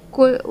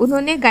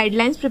उन्होंने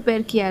गाइडलाइंस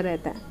प्रिपेयर किया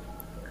रहता है.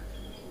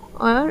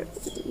 और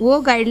वो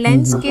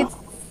गाइडलाइंस के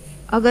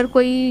अगर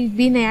कोई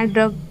भी नया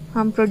ड्रग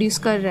हम प्रोड्यूस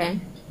कर रहे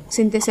हैं,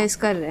 सिंथेसाइज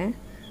कर रहे हैं,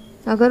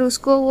 अगर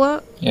उसको वो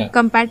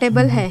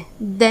कंपैटिबल है,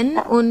 then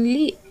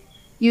only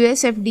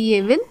US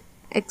FDA will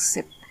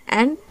accept.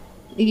 And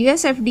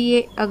US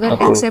FDA अगर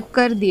एक्सेप्ट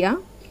कर दिया,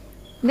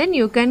 then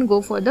you can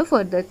go for the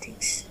further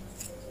things.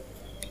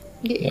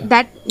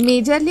 That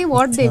majorly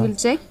what they will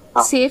check,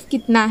 safe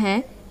कितना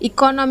है,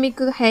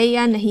 इकोनॉमिक है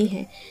या नहीं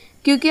है.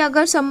 क्योंकि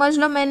अगर समझ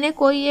लो मैंने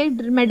कोई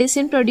एक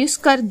मेडिसिन प्रोड्यूस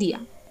कर दिया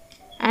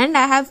and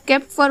I have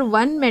kept for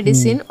 1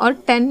 medicine और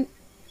 10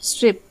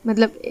 स्ट्रिप,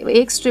 मतलब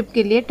एक स्ट्रिप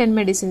के लिए 10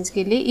 मेडिसिन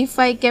के लिए, if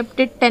I kept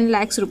it 10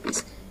 lakhs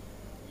rupees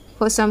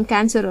for some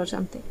cancer और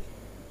something,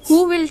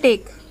 who will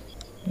take?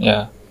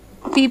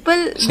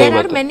 People, there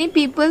are many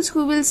peoples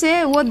who will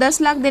say वो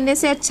 10 लाख देने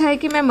से अच्छा है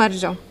कि मैं मर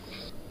जाऊं.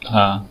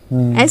 हाँ,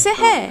 ऐसे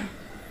है.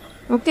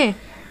 Okay,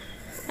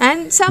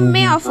 and some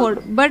may afford,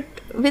 but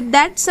with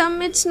that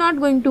some it's not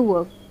going to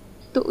work.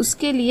 तो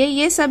उसके लिए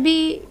ये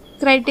सभी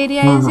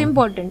क्राइटेरिया इज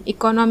इम्पोर्टेंट.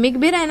 इकोनॉमिक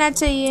भी रहना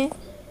चाहिए,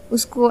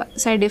 उसको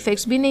साइड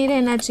इफेक्ट्स भी नहीं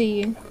रहना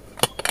चाहिए.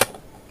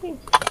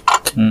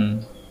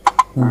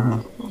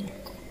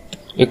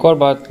 एक और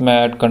बात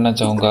मैं ऐड करना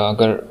चाहूँगा,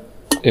 अगर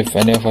if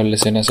any of our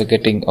listeners are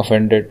getting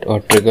offended or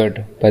triggered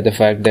by the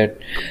fact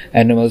that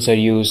animals are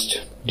used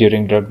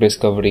during drug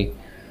discovery,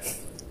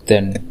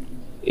 then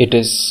it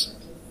is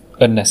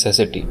a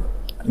necessity.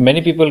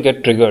 Many people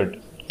get triggered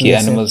कि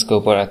animals के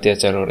ऊपर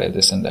अत्याचार हो रहा है,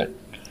 this and that.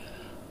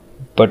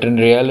 But in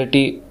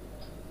reality,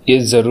 ये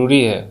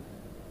ज़रूरी है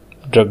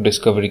drug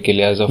discovery के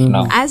लिए as of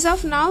now. As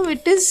of now,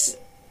 it is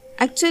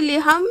actually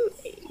हम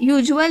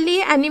usually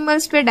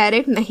animals पे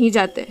direct नहीं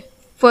जाते.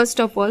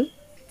 First of all,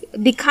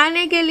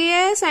 दिखाने के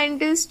लिए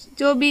साइंटिस्ट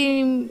जो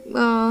भी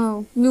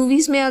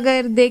मूवीज में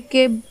अगर देख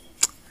के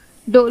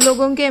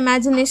लोगों के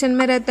इमेजिनेशन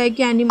में रहता है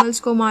कि एनिमल्स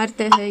को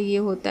मारते हैं, ये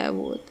होता है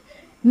वो होता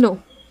है. No,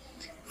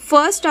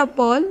 first of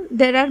all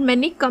there are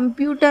many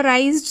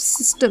computerised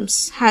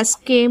systems has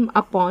came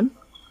upon.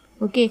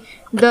 Okay,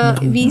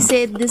 we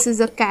से this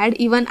is a CAD,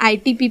 even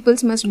IT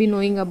peoples must be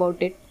knowing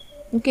about it.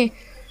 Okay,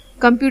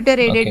 computer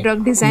aided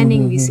drug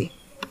designing we से.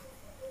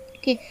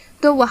 Okay,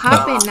 तो वहाँ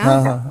पे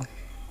ना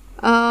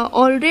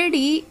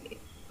already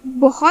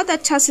बहुत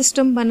अच्छा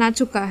system बना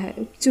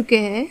चुके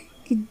हैं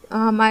कि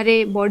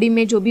हमारे बॉडी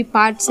में जो भी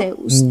पार्ट्स है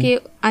उसके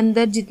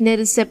अंदर जितने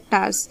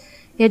रिसेप्टर्स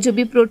या जो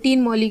भी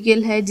प्रोटीन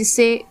मॉलिक्यूल है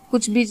जिससे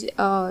कुछ भी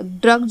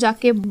ड्रग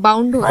जाके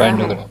बाउंड हो रहा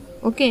है,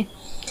 ओके,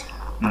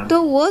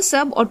 तो वो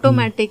सब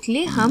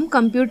ऑटोमेटिकली हम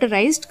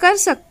कंप्यूटराइज्ड कर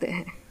सकते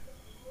हैं.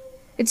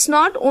 It's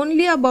not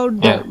only about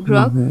the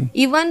drug,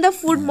 even the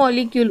food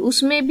molecule,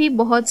 उसमें भी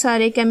बहुत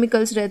सारे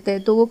केमिकल्स रहते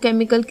हैं. तो वो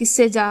केमिकल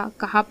किससे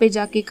कहाँ पे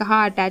जाके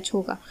कहाँ अटैच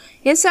होगा,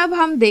 ये सब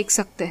हम देख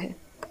सकते हैं.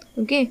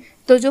 ओके,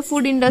 तो जो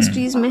फूड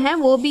इंडस्ट्रीज में है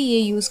वो भी ये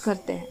यूज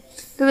करते हैं.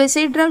 तो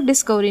वैसे ही ड्रग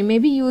डिस्कवरी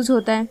में भी यूज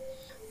होता है.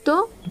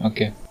 तो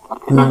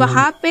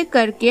वहाँ पे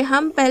करके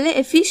हम पहले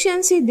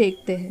एफिशिएंसी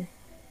देखते हैं,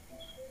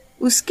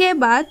 उसके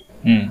बाद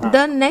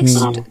the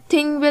next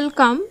thing will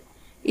come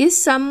is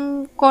some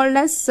called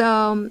as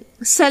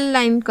cell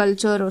line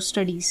culture or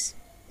studies.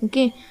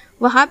 Okay,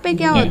 वहाँ पे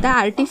क्या होता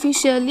है,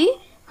 artificially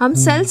हम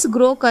cells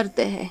grow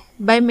करते हैं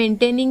by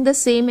maintaining the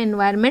same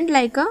environment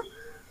like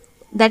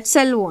that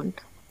cell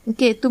want.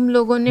 Okay, तुम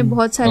लोगों ने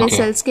बहुत सारे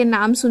cells के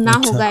नाम सुना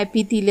होगा,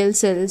 epithelial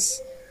cells,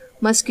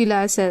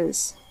 muscular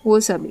cells, वो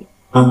सभी.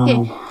 Okay,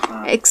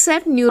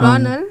 except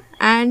neuronal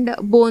and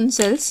bone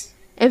cells,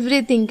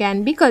 everything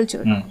can be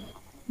cultured.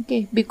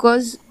 Okay,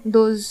 because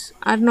those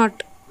are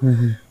not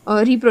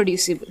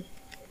reproducible.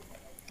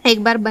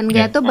 एक बार बन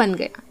गया तो बन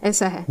गया,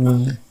 ऐसा है.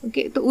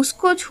 ओके, तो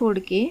उसको छोड़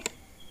के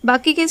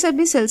बाकी के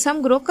सभी सेल्स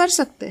हम ग्रो कर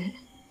सकते हैं.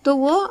 तो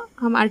वो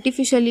हम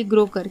आर्टिफिशियली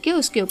ग्रो करके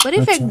उसके ऊपर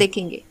इफेक्ट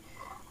देखेंगे.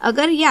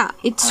 अगर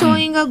it's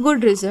showing a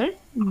good result,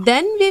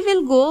 then we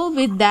will go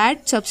with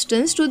that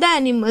substance to the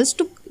animals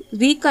to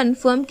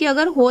reconfirm कि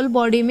अगर whole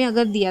body में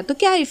अगर दिया तो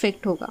क्या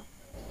effect होगा.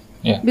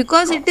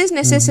 Because it is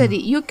necessary.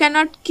 You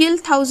cannot kill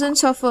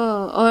thousands of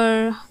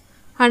or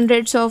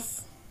hundreds of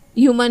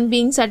human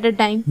beings at a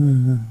time.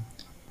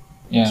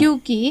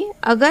 क्योंकि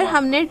अगर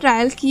हमने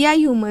ट्रायल किया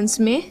ह्यूमंस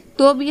में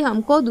तो भी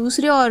हमको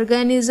दूसरे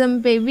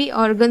ऑर्गेनिज्म पे भी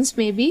ऑर्गन्स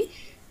में भी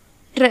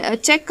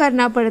चेक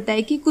करना पड़ता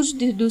है कि कुछ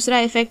दूसरा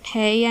इफेक्ट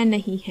है या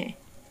नहीं है.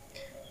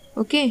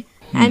 Okay,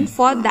 and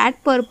for that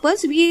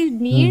purpose we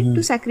need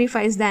to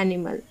sacrifice the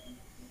animal.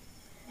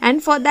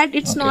 And for that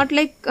it's not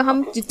like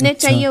हम जितने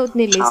चाहिए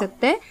उतने ले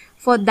सकते हैं.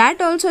 For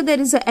that also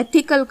there is an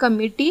ethical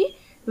committee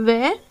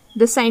where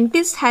the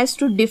scientist has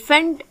to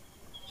defend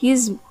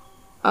his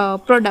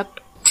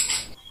product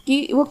कि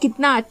वो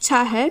कितना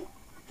अच्छा है,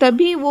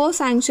 तभी वो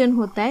sanction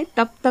होता है,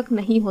 तब तक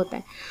नहीं होता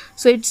है.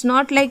 So it's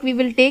not like we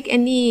will take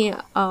any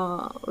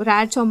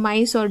rats or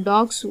mice or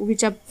dogs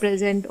which are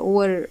present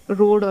over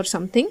road or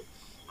something.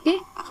 Okay,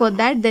 for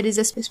that there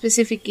is a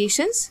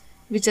specifications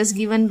which is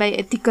given by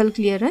ethical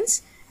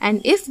clearance.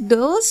 And if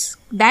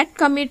that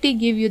committee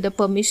give you the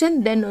permission,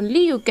 then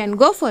only you can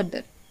go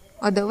further.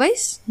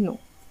 Otherwise, no.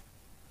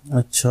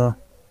 अच्छा.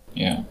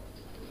 Yeah.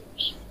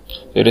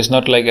 It is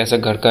not like ऐसा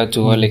घर का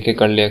चूहा लेके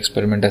कर लिया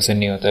experiment, ऐसे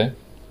नहीं होता है.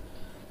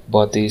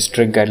 बहुत ही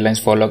स्ट्रिक्ट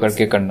गाइडलाइंस फॉलो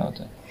करके करना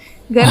होता है.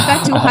 घर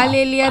का चूहा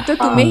ले लिया तो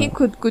तुम्हें ही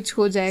खुद कुछ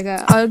हो जाएगा.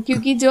 और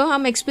क्योंकि जो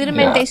हम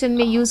एक्सपेरिमेंटेशन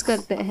में यूज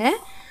करते हैं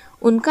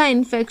उनका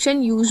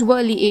इन्फेक्शन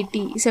यूजुअली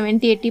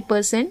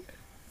 70-80%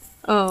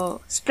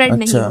 स्प्रेड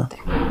नहीं होता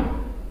है.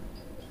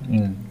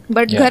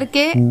 बट घर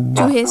के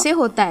चूहे से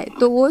होता है,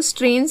 तो वो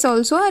स्ट्रेन्स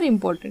ऑल्सो आर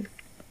इम्पोर्टेंट.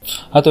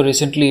 हाँ, तो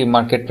रिसेंटली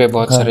मार्केट पे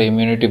बहुत सारे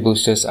इम्यूनिटी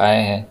बूस्टर्स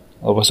आए हैं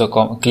और वो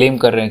सब क्लेम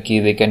कर रहे हैं कि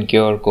दे कैन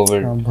क्योर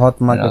कोविड.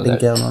 बहुत मार्केटिंग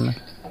किया उन्होंने.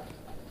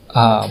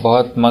 हाँ,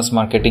 बहुत मस्त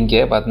मार्केटिंग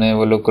किया. बाद में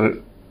वो लोग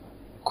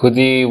खुद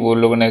ही वो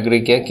लोगों ने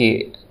एग्री किया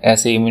कि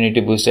ऐसे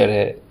इम्यूनिटी बूस्टर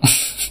है.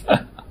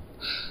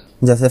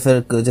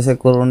 जैसे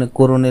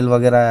कोरोनिल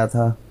वगैरह आया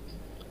था.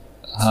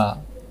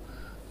 हाँ,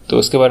 तो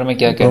उसके बारे में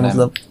क्या कहना है?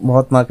 मतलब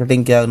बहुत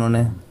मार्केटिंग किया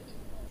उन्होंने.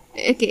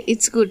 Okay,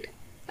 it's good.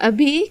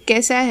 अभी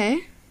कैसा है,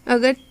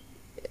 अगर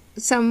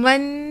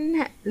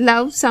समवन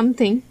लव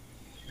समथिंग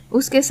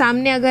उसके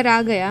सामने अगर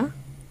आ गया,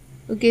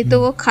 ओके, तो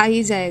वो खा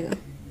ही जाएगा.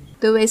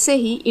 तो वैसे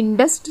ही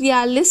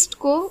इंडस्ट्रियलिस्ट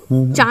को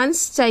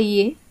चांस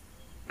चाहिए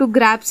to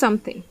grab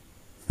something,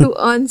 to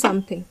earn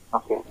something.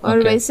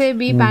 और वैसे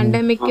भी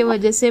पैंडेमिक के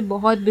वजह से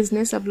बहुत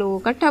बिजनेस सब लोगों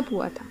का ठप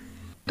हुआ था.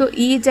 तो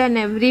each and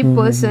every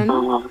person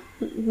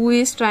who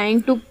is trying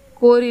to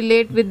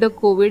correlate with the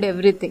COVID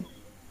everything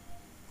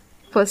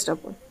first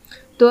of all.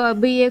 तो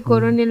अभी ये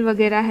कोरोनिल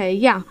वगैरह है,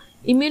 या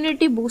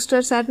immunity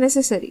boosters are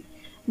necessary,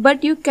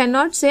 but you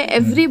cannot say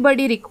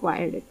everybody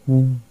required it.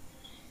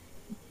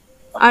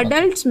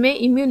 Adults में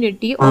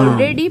immunity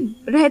already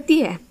रहती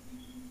है.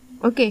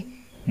 Okay,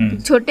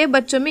 छोटे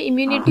बच्चों में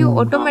immunity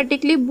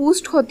automatically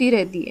boost होती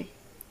रहती है.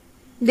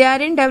 They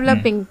are in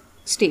developing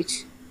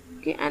stage.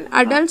 Okay, and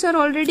adults are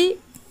already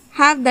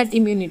have that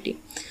immunity.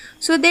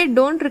 So they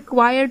don't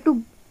require to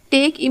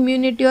take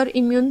immunity or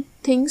immune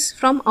things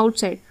from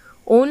outside.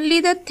 Only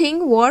the thing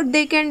what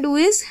they can do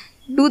is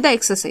do the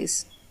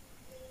exercise.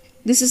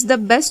 This is the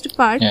best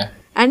part. Yeah.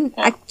 And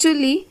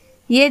actually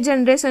ये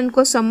generation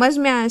को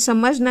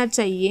समझना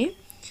चाहिए.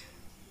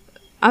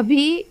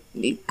 अभी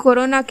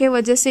corona के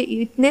वजह से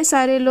इतने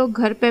सारे लोग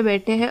घर पे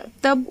बैठे हैं,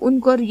 तब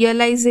उनको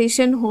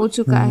रियलाइजेशन हो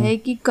चुका है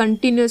कि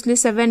कंटिन्यूसली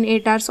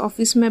 7-8 आवर्स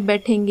ऑफिस में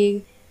बैठेंगे.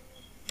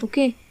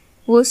 ओके,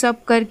 वो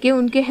सब करके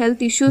उनके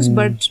हेल्थ इश्यूज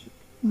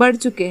बढ़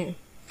चुके हैं.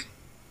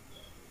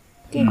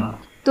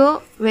 तो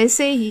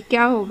वैसे ही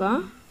क्या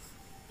होगा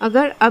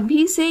अगर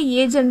अभी से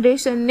ये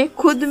जनरेशन ने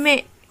खुद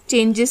में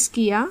चेंजेस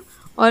किया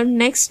और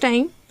नेक्स्ट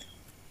टाइम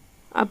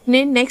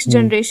अपने नेक्स्ट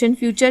जनरेशन,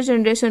 फ्यूचर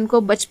जनरेशन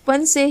को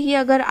बचपन से ही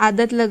अगर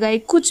आदत लगाई,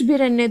 कुछ भी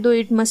रहने दो,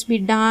 it must be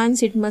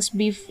dance, it must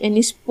be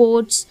any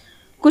sports,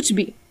 कुछ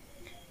भी,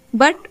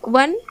 but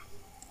 1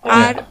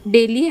 hour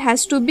daily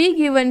has to be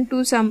given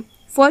to some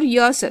for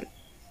yourself,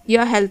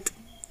 your health.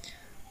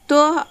 तो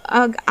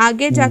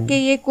आगे जाके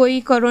ये कोई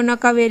कोरोना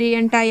का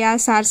वेरिएंट आया,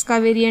 सार्स का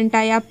वेरिएंट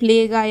आया,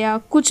 प्लेग आया,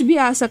 कुछ भी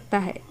आ सकता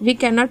है. We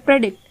can not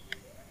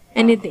predict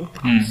anything.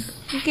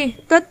 Okay,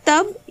 तो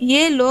तब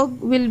ये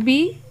लोग will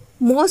be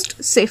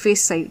most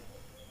safest side,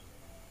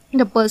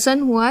 the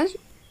person who are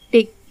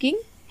taking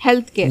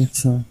health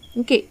care.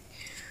 Okay,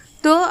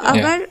 तो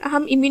अगर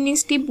हम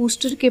इम्यूनिटी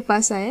बूस्टर के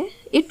पास आए,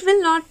 it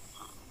will not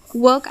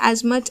work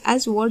as much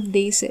as what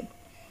they said.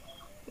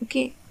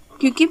 Okay,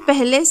 क्योंकि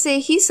पहले से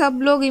ही सब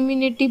लोग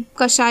इम्यूनिटी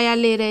कषाया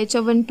ले रहे,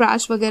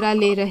 च्यवनप्राश वगैरह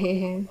ले रहे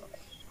हैं.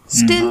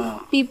 Still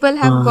people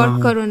have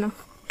got corona.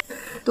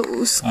 तो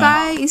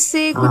उसका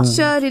इससे कुछ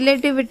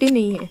रिलेटिविटी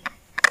नहीं है.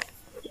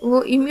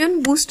 वो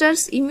इम्यून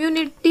बूस्टर्स,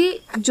 इम्यूनिटी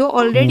जो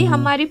ऑलरेडी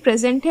हमारी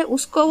प्रेजेंट है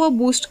उसको वो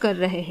बूस्ट कर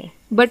रहे हैं,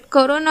 बट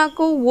कोरोना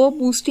को वो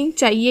बूस्टिंग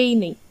चाहिए ही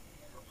नहीं.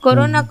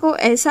 कोरोना को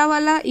ऐसा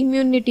वाला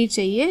इम्यूनिटी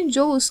चाहिए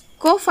जो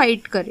उसको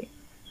फाइट करे,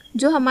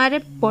 जो हमारे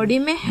बॉडी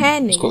में है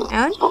नहीं,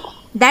 and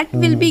that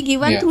will be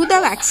given through the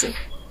vaccine,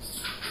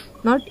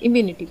 not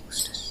immunity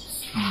boosters.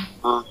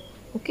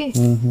 Okay.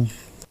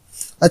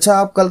 अच्छा,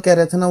 आप कल कह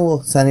रहे थे ना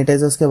वो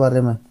सैनिटाइजर्स के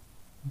बारे में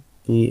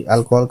कि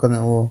अल्कोहल का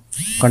वो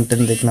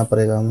कंटेंट देखना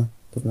पड़ेगा हमें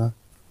कितना,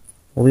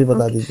 वो भी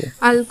बता दीजिए।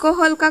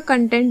 अल्कोहल का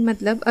कंटेंट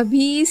मतलब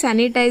अभी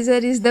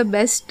sanitiser is the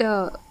best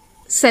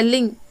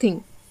selling thing.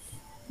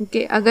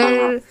 Okay,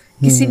 अगर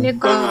किसी ने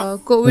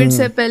कोविड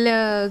से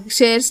पहले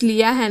शेयर्स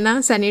लिया है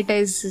ना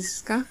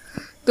सैनिटाइजर्स का,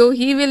 तो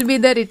he will be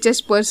the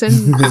richest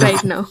person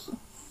right now,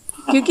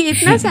 क्योंकि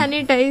इतना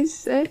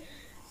सैनिटाइजर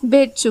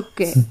बेच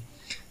चुके हैं।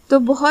 तो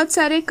बहुत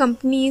सारे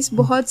कंपनीज,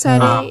 बहुत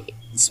सारे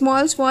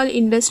small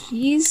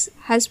industries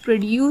has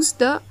produced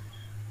the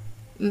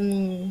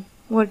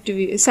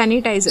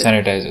sanitizers.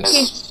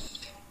 Okay.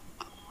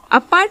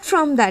 Apart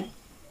from that,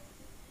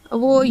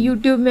 वो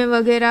YouTube में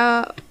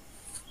वगैरह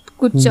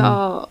कुछ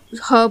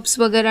herbs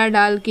वगैरह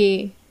डाल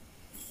के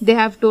they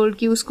have told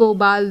कि उसको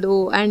उबाल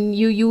दो and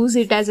you use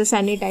it as a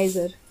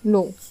sanitizer.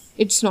 No,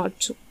 it's not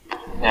true.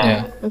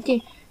 Yeah.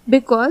 Okay,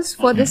 because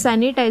for the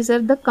sanitizer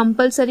the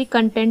compulsory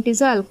content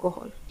is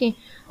alcohol. Okay,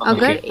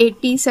 अगर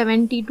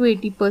 70 to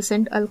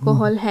 80%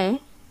 अल्कोहल है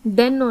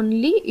then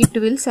only it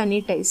will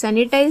sanitize.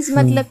 Sanitize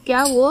मतलब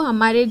क्या, वो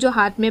हमारे जो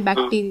हाथ में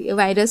bacteria,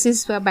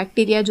 viruses,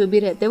 bacteria जो भी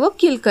रहते हैं वो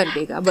किल कर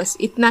देगा, बस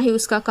इतना ही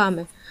उसका काम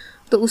है।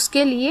 तो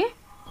उसके लिए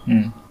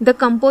the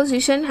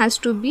composition has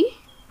to be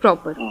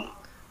proper.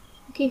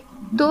 Okay,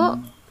 तो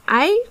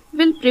I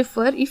will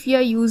prefer if you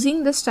are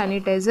using the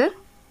sanitizer,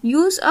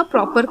 use a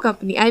proper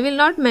company. I will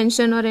not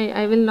mention or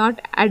I will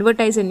not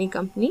advertise any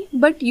company,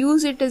 but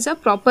use it as a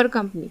proper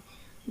company.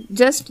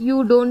 Just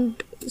you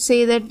don't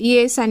say that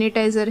ये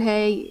sanitiser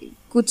है,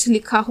 कुछ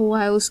लिखा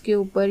हुआ है उसके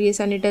ऊपर ये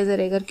sanitiser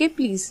है करके,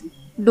 please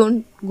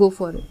don't go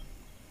for it.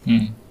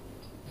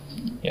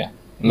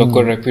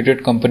 Local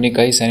reputed company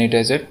का ही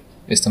सैनिटाइजर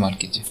इस्तेमाल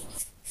कीजिए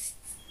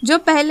जो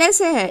पहले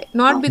से है,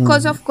 not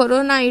because of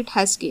corona it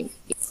has came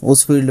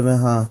उस फील्ड में।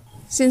 हाँ,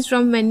 since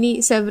from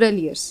many several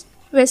years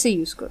वैसे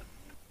यूज करो।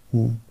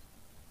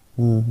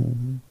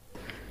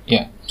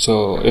 Yeah, so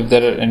if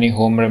there are any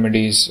home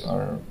remedies or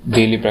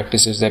daily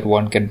practices that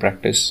one can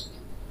practice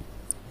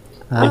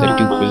for the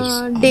pupils,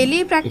 daily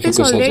practice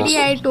could already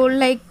suggest. I told,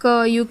 like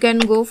you can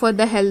go for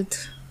the health.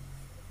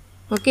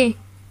 Okay,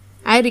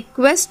 I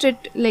request it,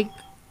 like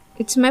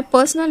it's my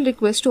personal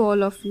request to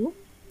all of you,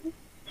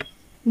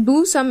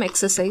 do some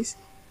exercise,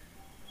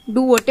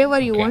 do whatever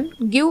you want,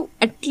 give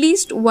at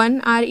least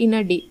 1 hour in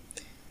a day.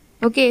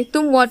 Okay,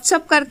 तुम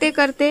WhatsApp करते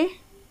करते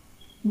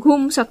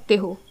घूम सकते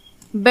हो,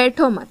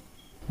 बैठो मत।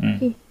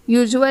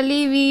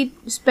 Usually we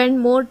spend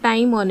more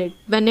time on it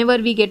whenever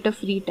we get a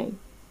free time.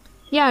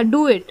 Yeah,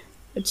 do it.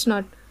 It's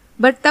not.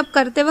 But तब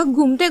करते वक्त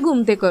घूमते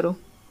घूमते करो।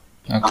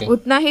 Okay.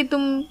 उतना ही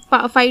तुम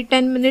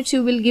 5-10 minutes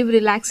you will give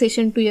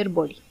relaxation to your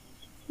body.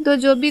 तो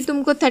जो भी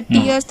तुमको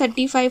 30 years,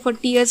 35,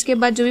 40 years के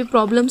बाद जो भी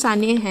problems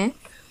आने हैं,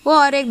 वो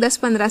और एक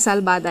 10-15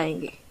 साल बाद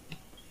आएंगे।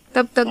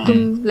 तब तक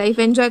तुम लाइफ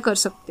एंजॉय कर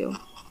सकते हो।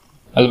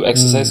 मतलब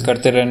एक्सरसाइज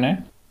करते रहना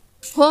है।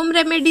 होम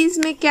रेमेडीज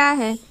में क्या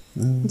है,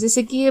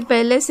 जैसे कि ये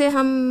पहले से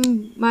हम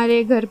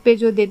हमारे घर पे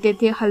जो देते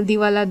थे हल्दी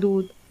वाला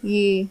दूध,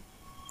 ये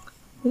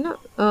है ना,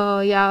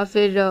 या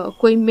फिर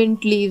कोई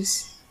मिंट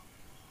लीव्स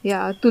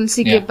या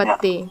तुलसी के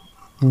पत्ते,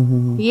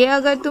 ये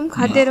अगर तुम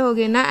खाते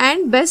रहोगे ना,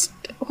 and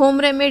best home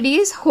remedy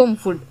is home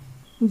food.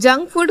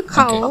 Junk food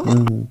खाओ,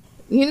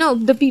 you know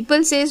the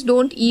people says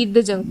don't eat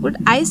the junk food,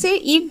 आई से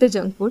eat the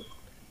junk food,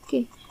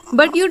 okay,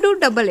 but you do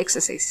double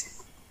exercise.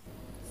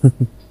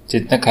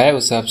 जितना खाए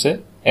उस हिसाब से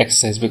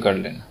एक्सरसाइज भी कर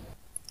लेना।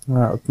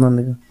 उतना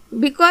नहीं,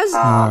 because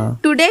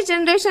today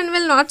generation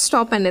will not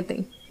stop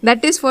anything,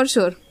 that is for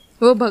sure.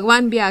 वो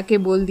भगवान भी आके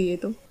बोल दिए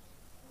तो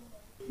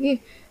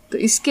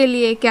इसके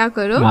लिए क्या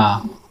करो,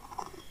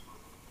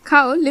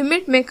 खाओ,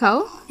 लिमिट में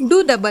खाओ,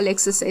 do double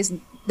exercise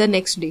the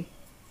next day,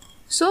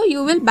 so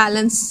you will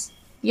balance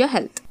your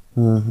health,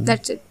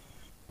 that's it.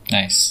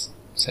 Nice,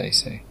 सही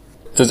सही।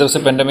 तो जब से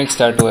पेंडेमिक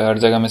स्टार्ट हुआ है, हर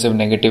जगह में सिर्फ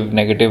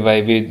नेगेटिव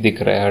वाइब ही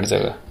दिख रहा है हर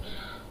जगह,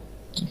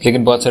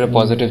 लेकिन बहुत सारे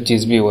पॉजिटिव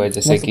चीज भी हुआ है,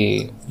 जैसे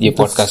कि ये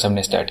पॉडकास्ट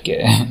हमने स्टार्ट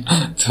किया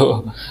है।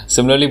 तो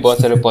सिमिलरली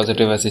बहुत सारे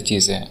पॉजिटिव ऐसी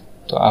चीजें हैं।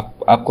 तो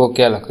आपको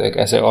क्या लगता है,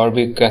 कैसे और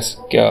भी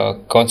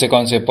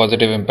कौन से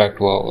पॉजिटिव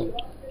इम्पैक्ट हुआ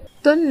होगा?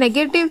 तो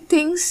negative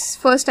things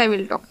first I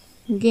will talk.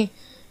 Okay,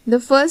 the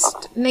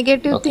first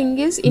negative thing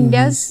is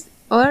India's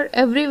और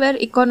everywhere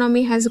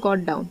economy has got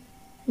down,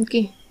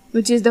 okay,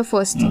 which is the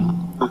first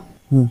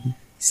thing.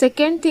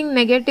 Second thing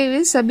negative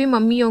is सभी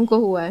मम्मियों को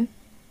हुआ है,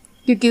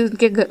 क्योंकि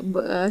उनके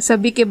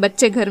सभी के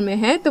बच्चे घर में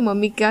हैं, तो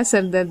मम्मी का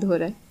सर दर्द हो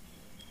रहा है,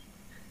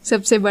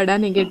 सबसे बड़ा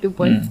नेगेटिव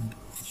पॉइंट।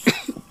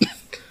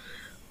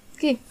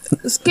 ओके,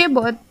 उसके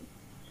बहुत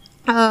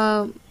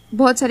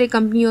सारे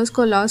कंपनियों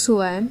को लॉस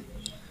हुआ है,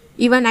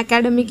 even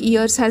academic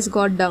years has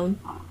got down,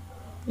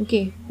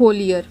 okay,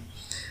 whole year.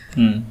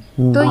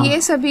 तो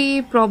ये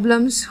सभी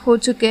प्रॉब्लम्स हो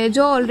चुके हैं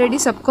जो ऑलरेडी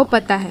सबको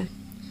पता है।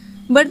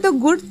 But the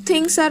good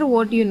things are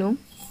what you know,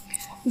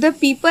 the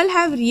people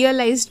have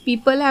realised,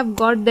 people have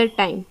got their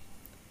time.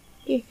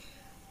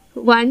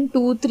 1,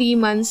 2, 3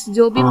 months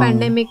जो भी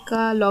पैंडेमिक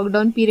का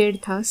लॉकडाउन पीरियड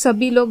था,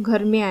 सभी लोग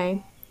घर में आए,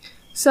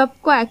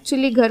 सबको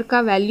एक्चुअली घर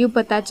का वैल्यू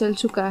पता चल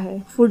चुका है,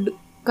 फूड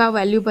का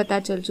वैल्यू पता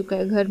चल चुका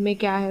है, घर में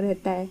क्या है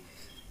रहता है,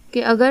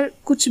 कि अगर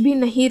कुछ भी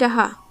नहीं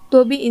रहा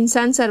तो भी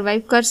इंसान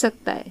सरवाइव कर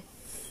सकता है.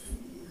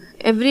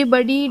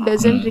 एवरीबडी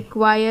डजंट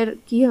रिक्वायर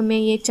कि हमें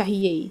ये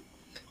चाहिए ही.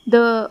 The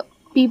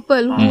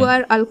people who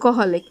are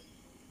alcoholic,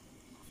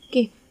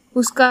 okay,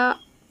 उसका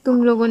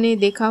तुम लोगों ने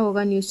देखा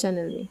होगा न्यूज़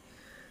चैनल में.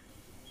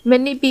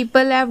 Many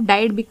people have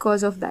died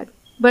because of that.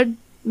 But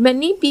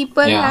many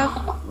people have,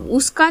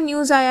 उसका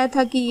न्यूज़ आया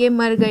था कि ये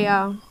मर गया,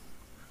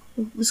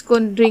 उसको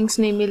ड्रिंक्स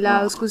नहीं मिला,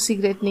 उसको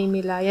सिगरेट नहीं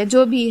मिला, या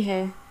जो भी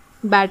है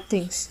bad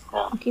things.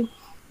 Okay,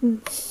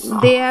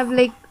 they have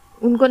like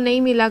उनको नहीं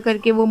मिला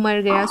करके वो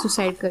मर गया,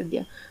 सुसाइड कर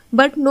दिया.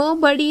 But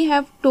nobody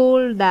have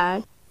told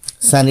that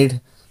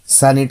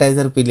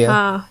sanitiser पी लिया.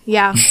 हाँ,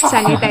 या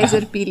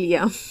सैनिटाइजर पी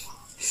लिया.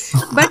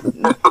 बट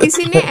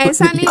किसी ने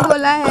ऐसा नहीं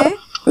बोला है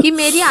कि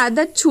मेरी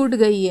आदत छूट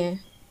गई है,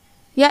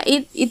 या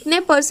इतने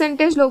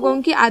परसेंटेज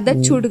लोगों की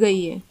आदत छूट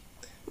गई है.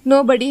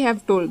 Nobody have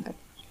told that.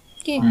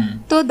 Okay,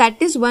 तो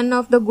that is one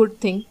of the good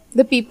thing.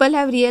 The people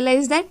have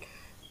realized that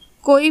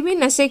कोई भी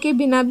नशे के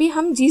बिना भी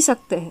हम जी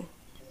सकते हैं.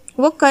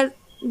 वो कर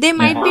they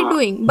might be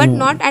doing, but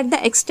not at the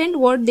extent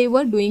what they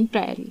were doing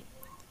priorly.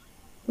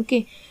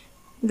 Okay,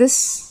 this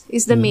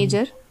is the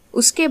major.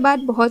 उसके बाद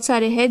बहुत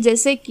सारे हैं,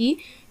 जैसे कि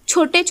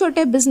छोटे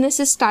छोटे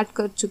बिजनेसेस स्टार्ट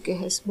कर चुके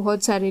हैं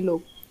बहुत सारे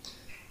लोग.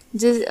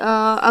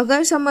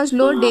 अगर समझ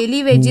लो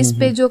डेली वेजेस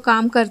पे जो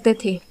काम करते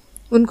थे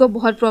उनको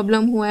बहुत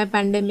प्रॉब्लम हुआ है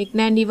पैंडेमिक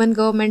ने, and even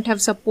government have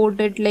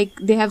supported, like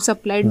they have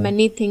supplied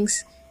many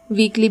things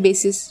weekly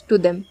basis to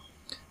them.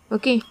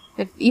 Okay,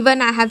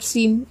 even I have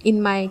seen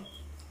in my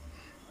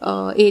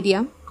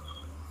area.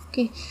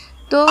 Okay,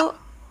 तो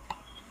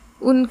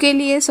उनके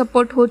लिए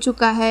सपोर्ट हो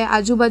चुका है.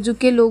 आजू बाजू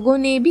के लोगों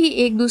ने भी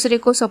एक दूसरे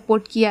को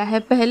सपोर्ट किया है.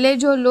 पहले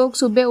जो लोग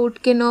सुबह उठ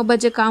के 9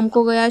 बजे काम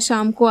को गया,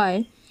 शाम को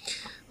आए,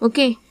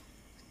 ओके,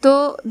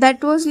 तो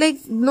that was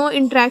like no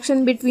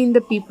interaction between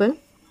the people.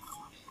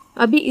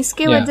 अभी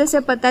इसके वजह से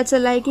पता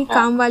चला है कि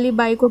काम वाली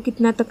बाई को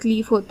कितना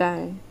तकलीफ होता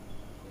है.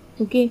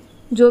 ओके,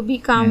 जो भी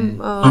काम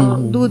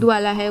दूध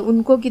वाला है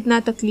उनको कितना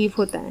तकलीफ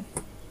होता है.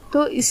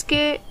 तो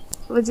इसके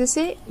वजह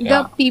से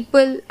the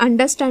people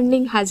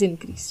understanding has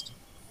increased.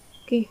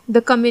 Okay,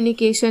 the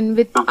communication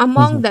with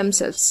among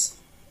themselves,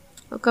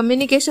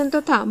 communication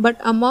तो था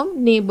but among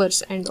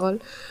neighbours and all.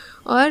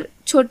 और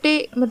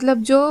छोटे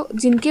मतलब जो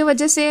जिनके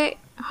वजह से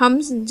हम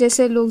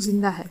जैसे लोग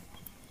जिंदा है,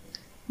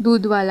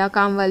 दूध वाला,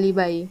 काम वाली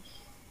बाई,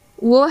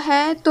 वो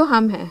है तो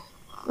हम हैं.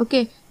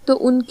 ओके, तो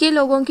उनके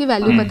लोगों की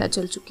वैल्यू पता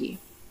चल चुकी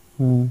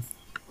है.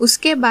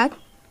 उसके बाद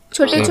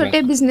छोटे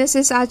छोटे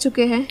बिजनेसेस आ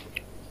चुके हैं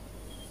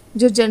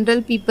जो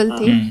जनरल पीपल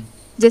थे,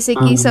 जैसे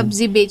कि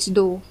सब्जी बेच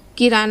दो,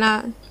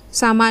 किराना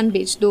सामान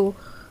बेच दो,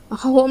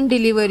 होम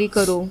डिलीवरी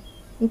करो.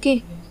 ओके,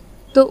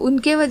 तो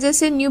उनके वजह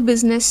से new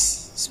business,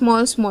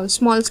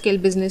 small scale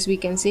business we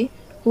can say,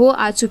 वो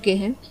आ चुके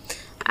हैं.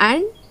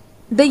 And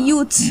the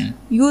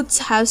youths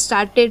have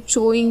started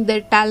showing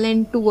their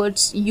talent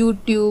towards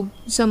YouTube.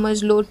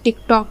 समझ लो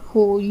टिकटॉक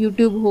हो,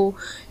 यूट्यूब हो,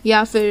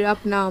 या फिर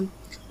अपना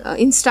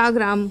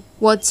इंस्टाग्राम,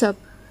 व्हाट्सअप,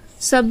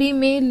 सभी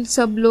में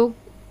सब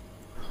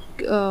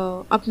लोग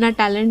अपना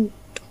टैलेंट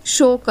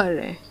शो कर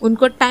रहे हैं.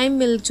 उनको टाइम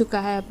मिल चुका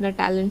है अपना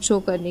टैलेंट शो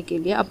करने के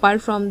लिए,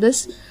 apart from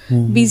this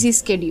busy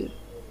schedule.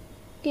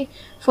 Okay,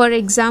 for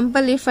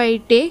example, if I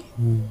take,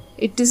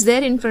 it is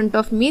there in front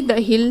of me,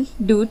 the Hill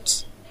dudes.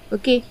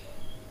 Okay,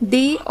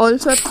 they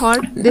also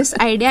thought this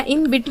idea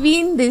in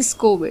between this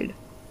COVID,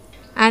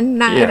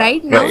 and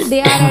right now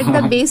they are at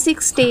the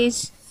basic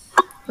stage.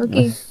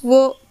 Okay,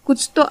 वो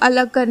कुछ तो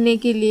अलग करने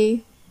के लिए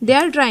they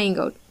are trying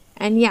out,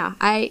 and yeah,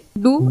 I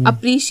do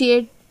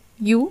appreciate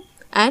you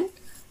and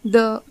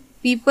the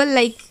people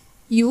like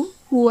you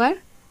who are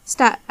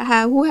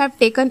who have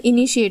taken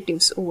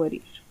initiatives over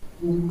here.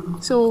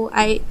 So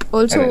I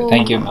also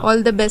thank you,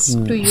 all the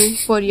best to you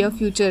for your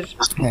future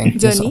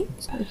journey.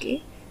 Okay,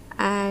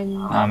 and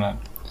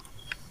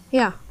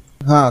yeah.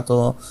 हाँ,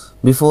 तो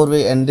before we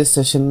and this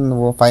session,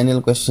 वो final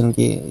question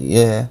की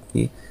ये है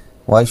कि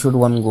why should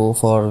one go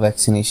for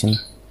vaccination,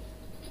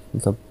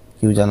 मतलब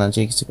क्यों जाना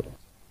चाहिए किसी को.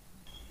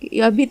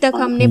 अभी तक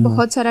हमने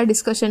बहुत सारा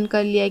डिस्कशन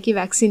कर लिया है कि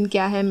वैक्सीन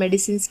क्या है,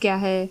 मेडिसिन क्या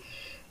है,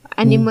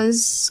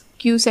 एनिमल्स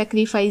क्यों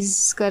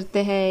सैक्रिफाइस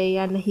करते हैं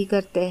या नहीं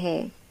करते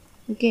हैं.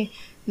 Okay,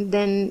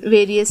 then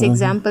various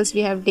examples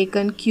we have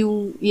taken,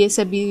 क्यों ये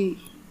सभी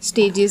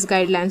स्टेजेस,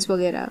 गाइडलाइंस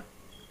वगैरह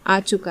आ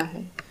चुका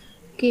है.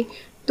 ओके,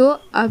 तो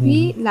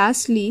अभी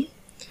lastly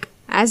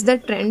as the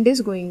trend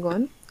is going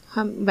on,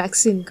 हम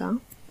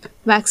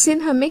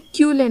वैक्सीन हमें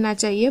क्यों लेना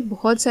चाहिए,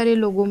 बहुत सारे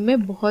लोगों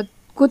में बहुत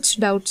कुछ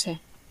डाउट्स है.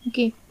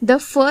 Okay, the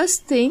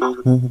first thing,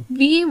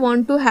 we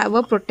want to have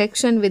a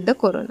protection with the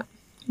corona.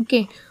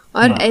 Okay,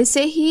 और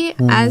ऐसे ही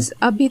एज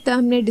अभी तक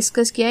हमने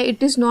डिस्कस किया है,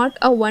 it is not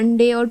a 1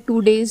 day और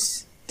 2 days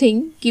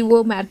थिंग कि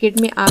वो मार्केट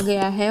में आ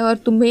गया है और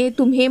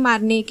तुम्हें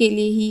मारने के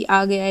लिए ही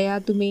आ गया या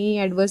तुम्हें ही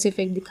एडवर्स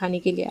इफेक्ट दिखाने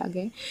के लिए आ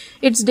गया.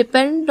 It's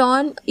depend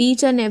on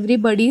each and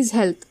everybody's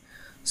health.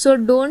 So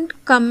don't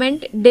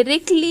comment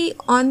directly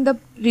on the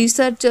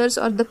researchers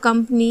और the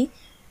company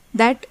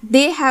that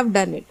they have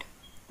done it.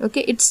 Okay,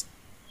 it's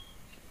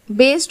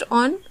based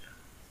on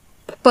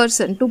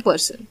person to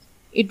person,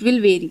 it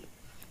will vary.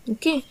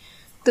 Okay,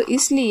 तो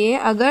इसलिए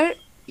अगर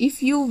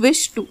if you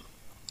wish to,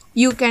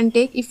 you can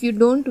take. If you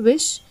don't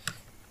wish,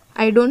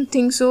 I don't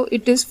think so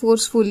it is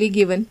forcefully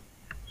given.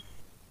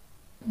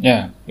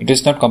 Yeah, it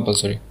is not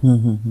compulsory.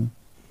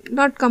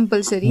 Not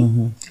compulsory.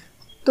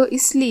 तो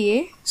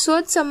इसलिए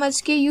सोच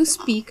समझ के you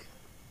speak,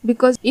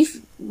 because if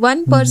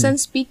one person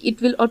speak,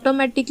 it will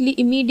automatically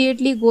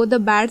immediately go the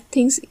bad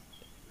things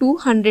to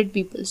 100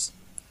 people.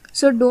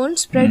 So don't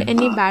spread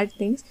any bad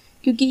things,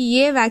 क्योंकि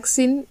ये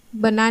vaccine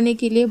बनाने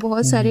के लिए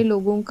बहुत सारे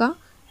लोगों का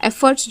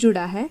efforts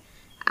जुड़ा है,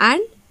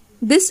 and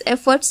this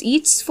efforts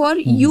each for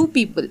you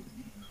people,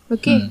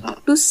 okay,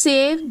 to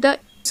save the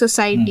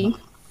society.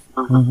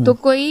 तो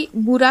कोई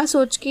बुरा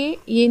सोच के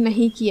ये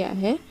नहीं किया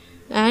है,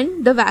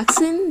 and the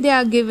vaccine they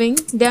are giving,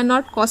 they are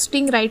not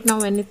costing right now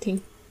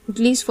anything, at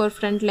least for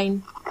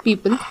frontline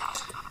people.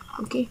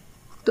 Okay,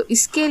 तो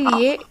इसके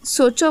लिए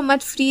सोचो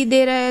मत फ्री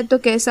दे रहा है तो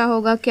कैसा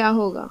होगा क्या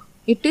होगा.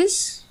 It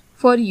is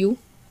for you,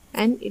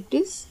 and it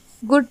is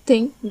good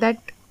thing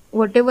that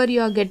whatever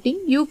you are getting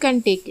you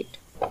can take it.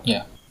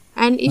 Yeah.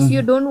 And if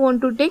you don't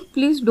want to take,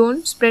 please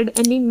don't spread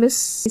any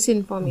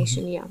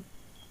misinformation. Yeah.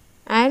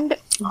 And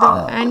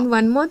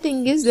one more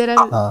thing is, there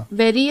are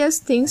various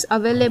things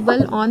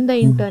available on the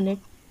internet,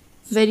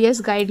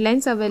 various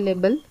guidelines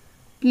available.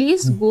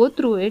 Please go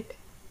through it,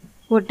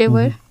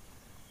 whatever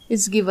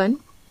is given.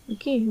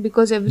 Okay,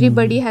 because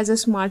everybody has a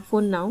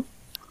smartphone now.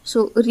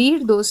 So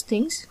read those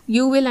things.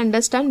 You will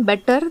understand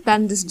better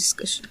than this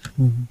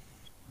discussion.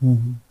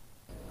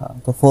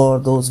 So for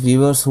those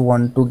viewers who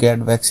want to get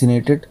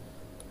vaccinated,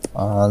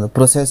 the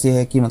process ये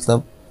है कि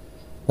मतलब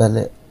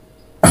पहले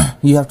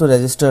you have to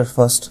register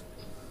first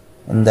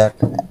in that.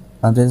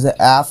 There is an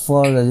app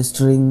for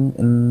registering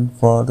in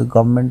for the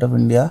government of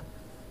India.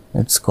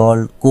 It's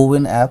called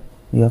COVID app.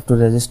 You have to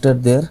register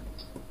there.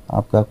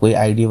 आपका कोई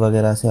ID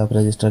वगैरह से आप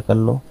register कर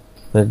लो.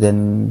 फिर then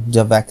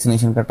जब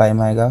vaccination का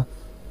time आएगा,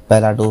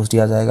 पहला डोज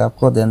दिया जाएगा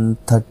आपको. then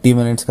 30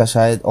 minutes का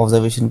शायद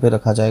ऑब्जर्वेशन पे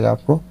रखा जाएगा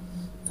आपको.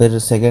 फिर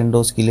सेकेंड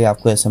डोज के लिए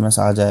आपको SMS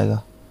आ जाएगा.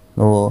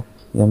 तो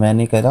ये मैं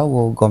नहीं कह रहा,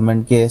 वो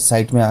गवर्नमेंट के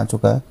साइट में आ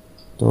चुका है.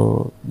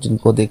 तो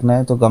जिनको देखना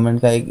है तो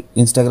गवर्नमेंट का एक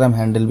इंस्टाग्राम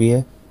हैंडल भी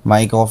है,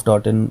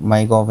 mygov.in,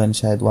 mygov,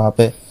 शायद वहाँ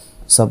पे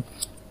सब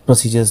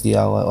प्रोसीजर्स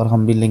दिया हुआ है, और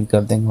हम भी लिंक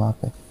कर देंगे वहाँ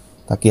पे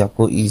ताकि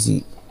आपको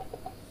इजी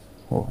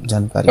हो,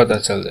 जानकारी पता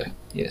चल जाए.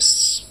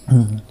 Yes.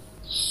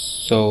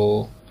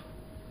 So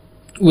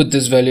with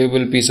this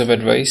valuable piece of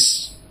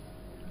advice,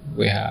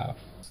 we have.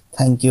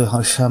 Thank you,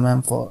 Harsha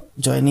ma'am, for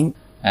joining.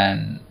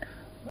 And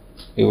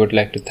we would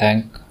like to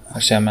thank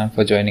Harsha ma'am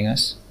for joining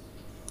us.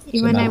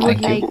 Even I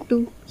would like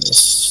to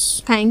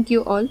thank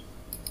you all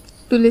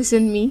to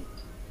listen me.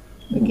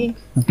 Okay,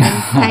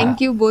 and thank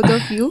you both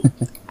of you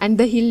and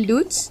the Hill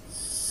Dudes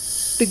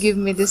to give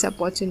me this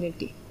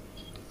opportunity.